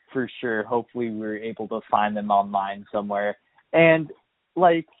for sure. Hopefully we're able to find them online somewhere. And,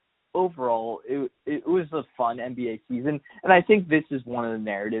 like, overall, it was a fun NBA season. And I think this is one of the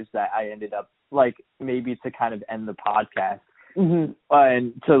narratives that I ended up, like, maybe to kind of end the podcast. Mm-hmm.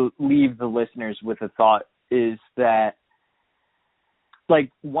 And to leave the listeners with a thought is that,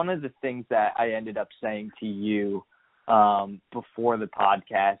 like, one of the things that I ended up saying to you before the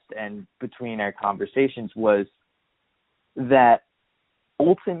podcast and between our conversations was that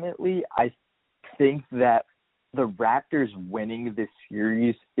ultimately I think that the Raptors winning this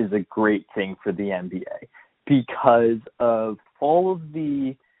series is a great thing for the NBA because of all of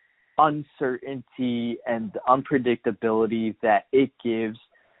the uncertainty and unpredictability that it gives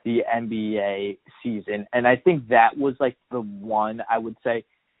the NBA season. And I think that was like the one, I would say,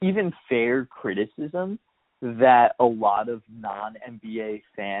 even fair criticism that a lot of non-NBA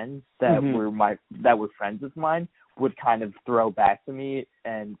fans that were friends of mine would kind of throw back to me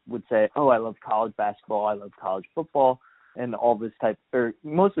and would say, oh, I love college basketball, I love college football, and all this type, or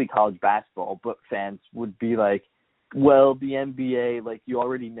mostly college basketball, but fans would be like, well, the NBA, like, you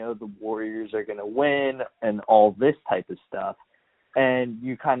already know the Warriors are going to win and all this type of stuff. And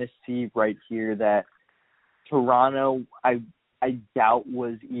you kind of see right here that Toronto, I doubt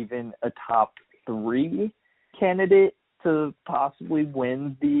was even a top 3 candidate to possibly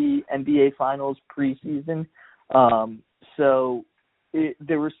win the NBA Finals preseason. So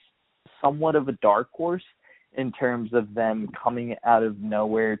there was somewhat of a dark horse in terms of them coming out of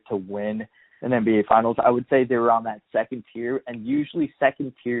nowhere to win an NBA Finals. I would say they were on that second tier, and usually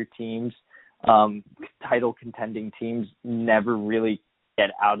second tier teams, title contending teams, never really get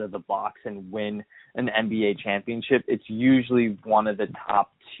out of the box and win an NBA championship. It's usually one of the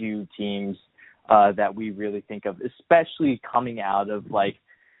top 2 teams that we really think of, especially coming out of like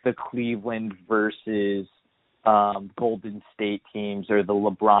the Cleveland versus Golden State teams, or the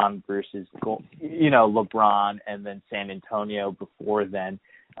LeBron versus LeBron and then San Antonio before then.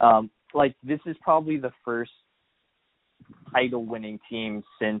 Like, this is probably the first title winning team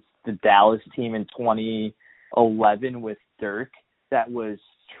since the Dallas team in 2011 with Dirk that was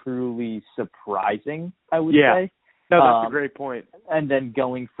truly surprising, I would say. No, that's a great point. And then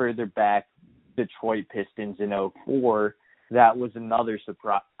going further back, Detroit Pistons in 2004, that was another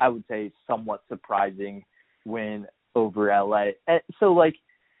surprise, I would say somewhat surprising win over LA. And so, like,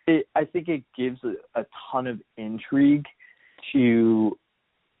 I think it gives a ton of intrigue to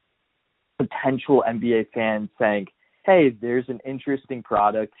potential NBA fans saying, hey, there's an interesting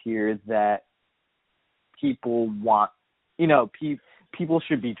product here that people want, people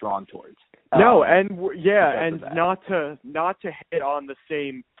should be drawn towards. No, and not to hit on the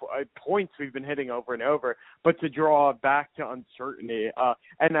same points we've been hitting over and over, but to draw back to uncertainty.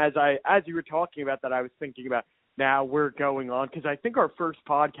 And as you were talking about that, I was thinking about, now we're going on, because I think our first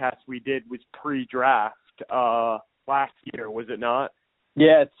podcast we did was pre-draft last year, was it not?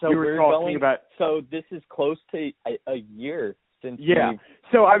 Yeah, so we're talking about. So this is close to a year since. Yeah.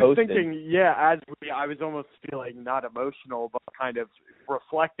 So I was posted. thinking, I was almost feeling not emotional, but kind of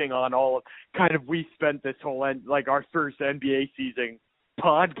reflecting on all of, kind of, we spent this whole our first NBA season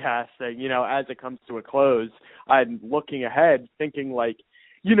podcasting, as it comes to a close. I'm looking ahead, thinking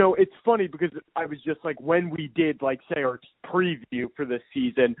it's funny because I was just like, when we did say our preview for this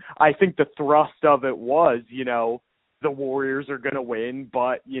season, I think the thrust of it was, the Warriors are going to win,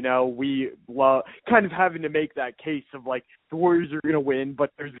 but, we love kind of having to make that case of the Warriors are going to win,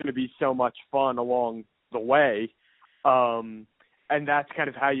 but there's going to be so much fun along the way. And that's kind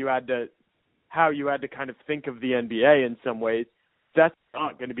of how you had to kind of think of the NBA in some ways. That's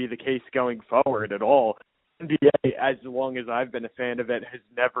not going to be the case going forward at all. NBA, as long as I've been a fan of it, has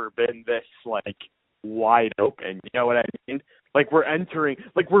never been this wide open. You know what I mean? We're entering,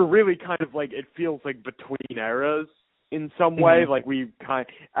 we're really kind of it feels like between eras in some way. We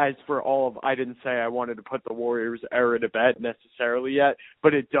as for all of, I didn't say I wanted to put the Warriors era to bed necessarily yet,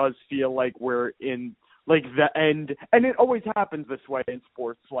 but it does feel like we're in the end, and it always happens this way in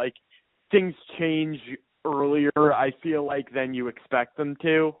sports. Things change earlier, I feel than you expect them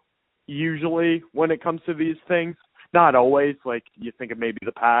to, usually when it comes to these things. Not always, you think of maybe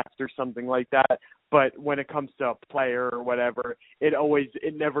the past or something like that, but when it comes to a player or whatever, it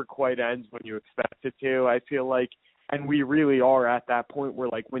never quite ends when you expect it to, I feel and we really are at that point where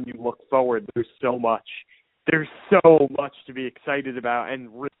when you look forward, there's so much to be excited about, and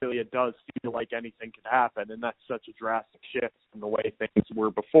really it does feel like anything could happen, and that's such a drastic shift from the way things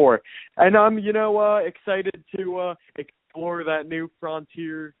were before. And I'm, excited to explore that new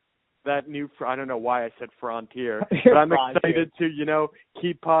frontier, I don't know why I said frontier, but I'm excited to,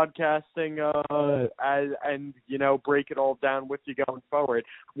 keep podcasting and break it all down with you going forward.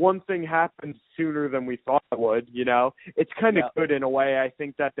 One thing happened sooner than we thought it would, It's kind of good in a way. I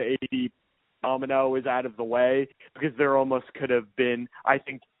think that the AD domino is out of the way, because there almost could have been, I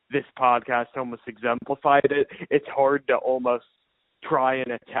think this podcast almost exemplified it. It's hard to almost try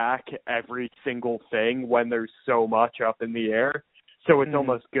and attack every single thing when there's so much up in the air. So it's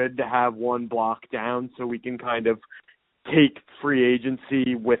almost good to have one block down, so we can kind of take free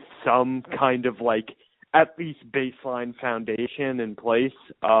agency with some kind of at least baseline foundation in place.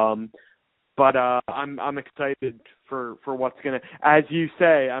 But But I'm excited for what's gonna, as you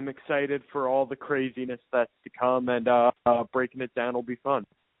say, I'm excited for all the craziness that's to come, and breaking it down will be fun.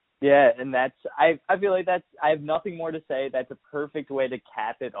 Yeah, and I feel like I have nothing more to say. That's a perfect way to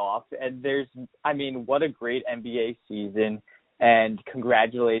cap it off. And what a great NBA season, and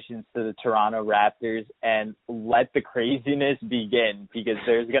congratulations to the Toronto Raptors, and let the craziness begin, because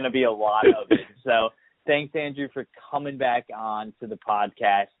there's going to be a lot of it. So thanks, Andrew, for coming back on to the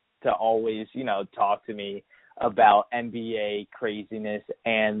podcast to always, talk to me about NBA craziness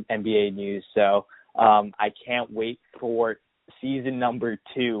and NBA news. So I can't wait for season number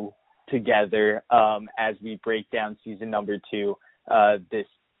 2 together as we break down season number 2 this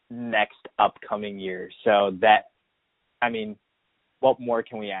next upcoming year. So what more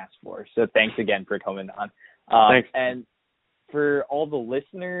can we ask for? So thanks again for coming on. Thanks. And for all the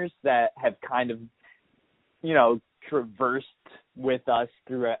listeners that have kind of, traversed with us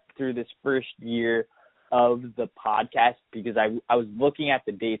through this first year of the podcast, because I was looking at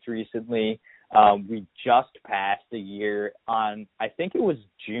the dates recently. We just passed a year on, I think it was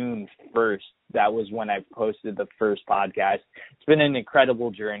June 1st. That was when I posted the first podcast. It's been an incredible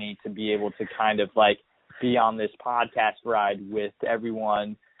journey to be able to kind of be on this podcast ride with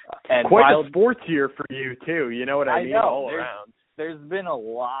everyone. And quite a sports year for you too. You know what I mean? All around. There's been a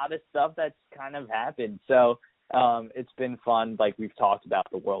lot of stuff that's kind of happened. So it's been fun. We've talked about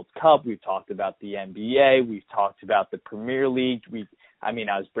the World Cup. We've talked about the NBA. We've talked about the Premier League. I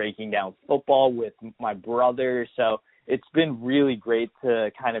was breaking down football with my brother. So it's been really great to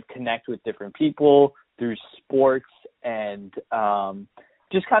kind of connect with different people through sports, and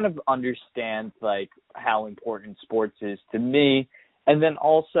just kind of understand how important sports is to me. And then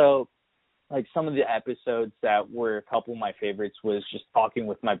also some of the episodes that were a couple of my favorites was just talking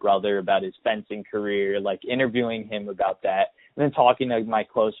with my brother about his fencing career, interviewing him about that, and then talking to my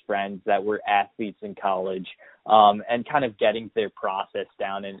close friends that were athletes in college, and kind of getting their process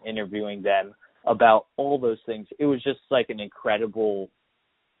down and interviewing them about all those things. It was just an incredible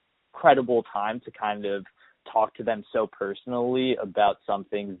time to kind of talk to them so personally about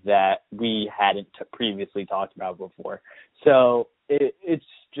something that we hadn't previously talked about before. So it's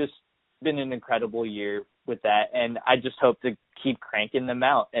just been an incredible year with that, and I just hope to keep cranking them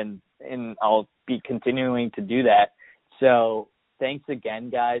out, and I'll be continuing to do that. So thanks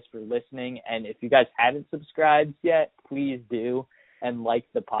again, guys, for listening, and if you guys haven't subscribed yet, please do, and like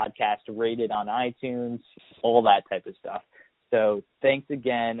the podcast, rate it on iTunes, all that type of stuff. So thanks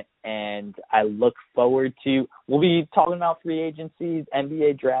again, and I look forward to, we'll be talking about free agency,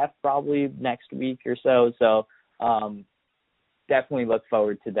 NBA draft probably next week or so. So definitely look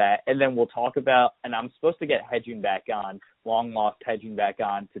forward to that. And then we'll talk about, and I'm supposed to get Hedging back on, long lost Hedging back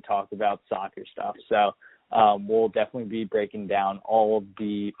on to talk about soccer stuff. So we'll definitely be breaking down all of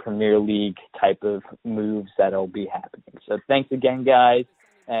the Premier League type of moves that'll be happening. So thanks again, guys,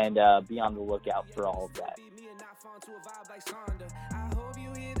 and be on the lookout for all of that. I hope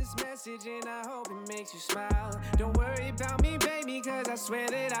you hear this message, and I hope it makes you smile. Don't worry about me, baby, cause I swear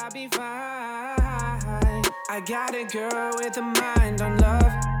that I'll be fine. I got a girl with a mind on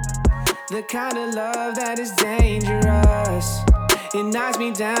love, the kind of love that is dangerous. It knocks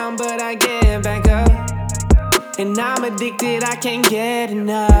me down, but I get back up, and I'm addicted, I can't get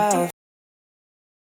enough.